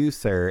 for you,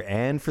 sir,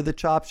 and for the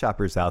Chop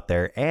Shoppers out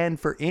there, and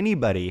for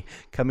anybody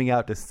coming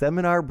out to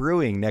Seminar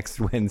Brewing next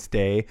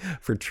Wednesday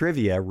for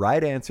trivia,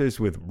 right answers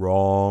with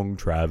Wrong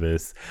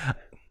Travis.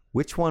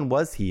 Which one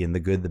was he in The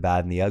Good, the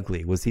Bad, and the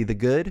Ugly? Was he the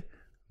good,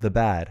 the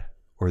bad,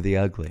 or the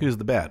ugly? He was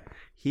the bad.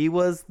 He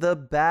was the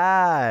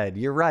bad.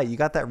 You're right. You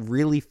got that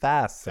really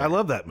fast, sir. I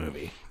love that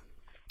movie.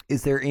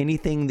 Is there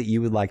anything that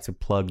you would like to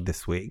plug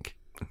this week?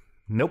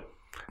 Nope.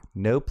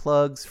 No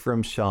plugs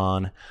from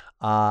Sean.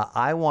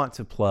 I want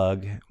to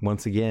plug,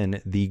 once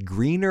again, the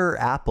Greener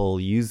Apple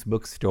used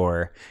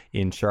bookstore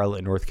in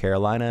Charlotte, North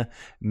Carolina.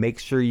 Make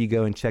sure you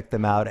go and check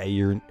them out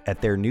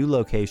at their new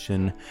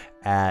location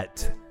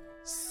at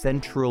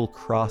Central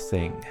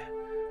Crossing.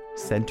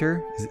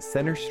 Center? Is it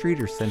Center Street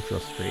or Central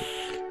Street?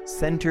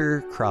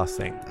 Center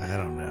Crossing. I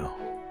don't know.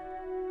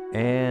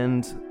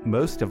 And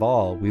most of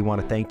all, we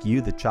want to thank you,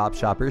 the Chop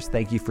Shoppers.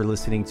 Thank you for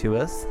listening to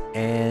us,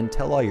 and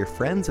tell all your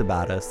friends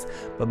about us.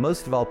 But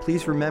most of all,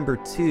 please remember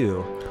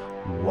to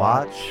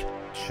watch,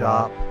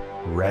 chop,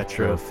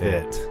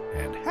 retrofit.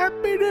 And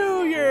Happy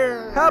New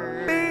Year!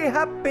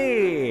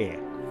 Happy!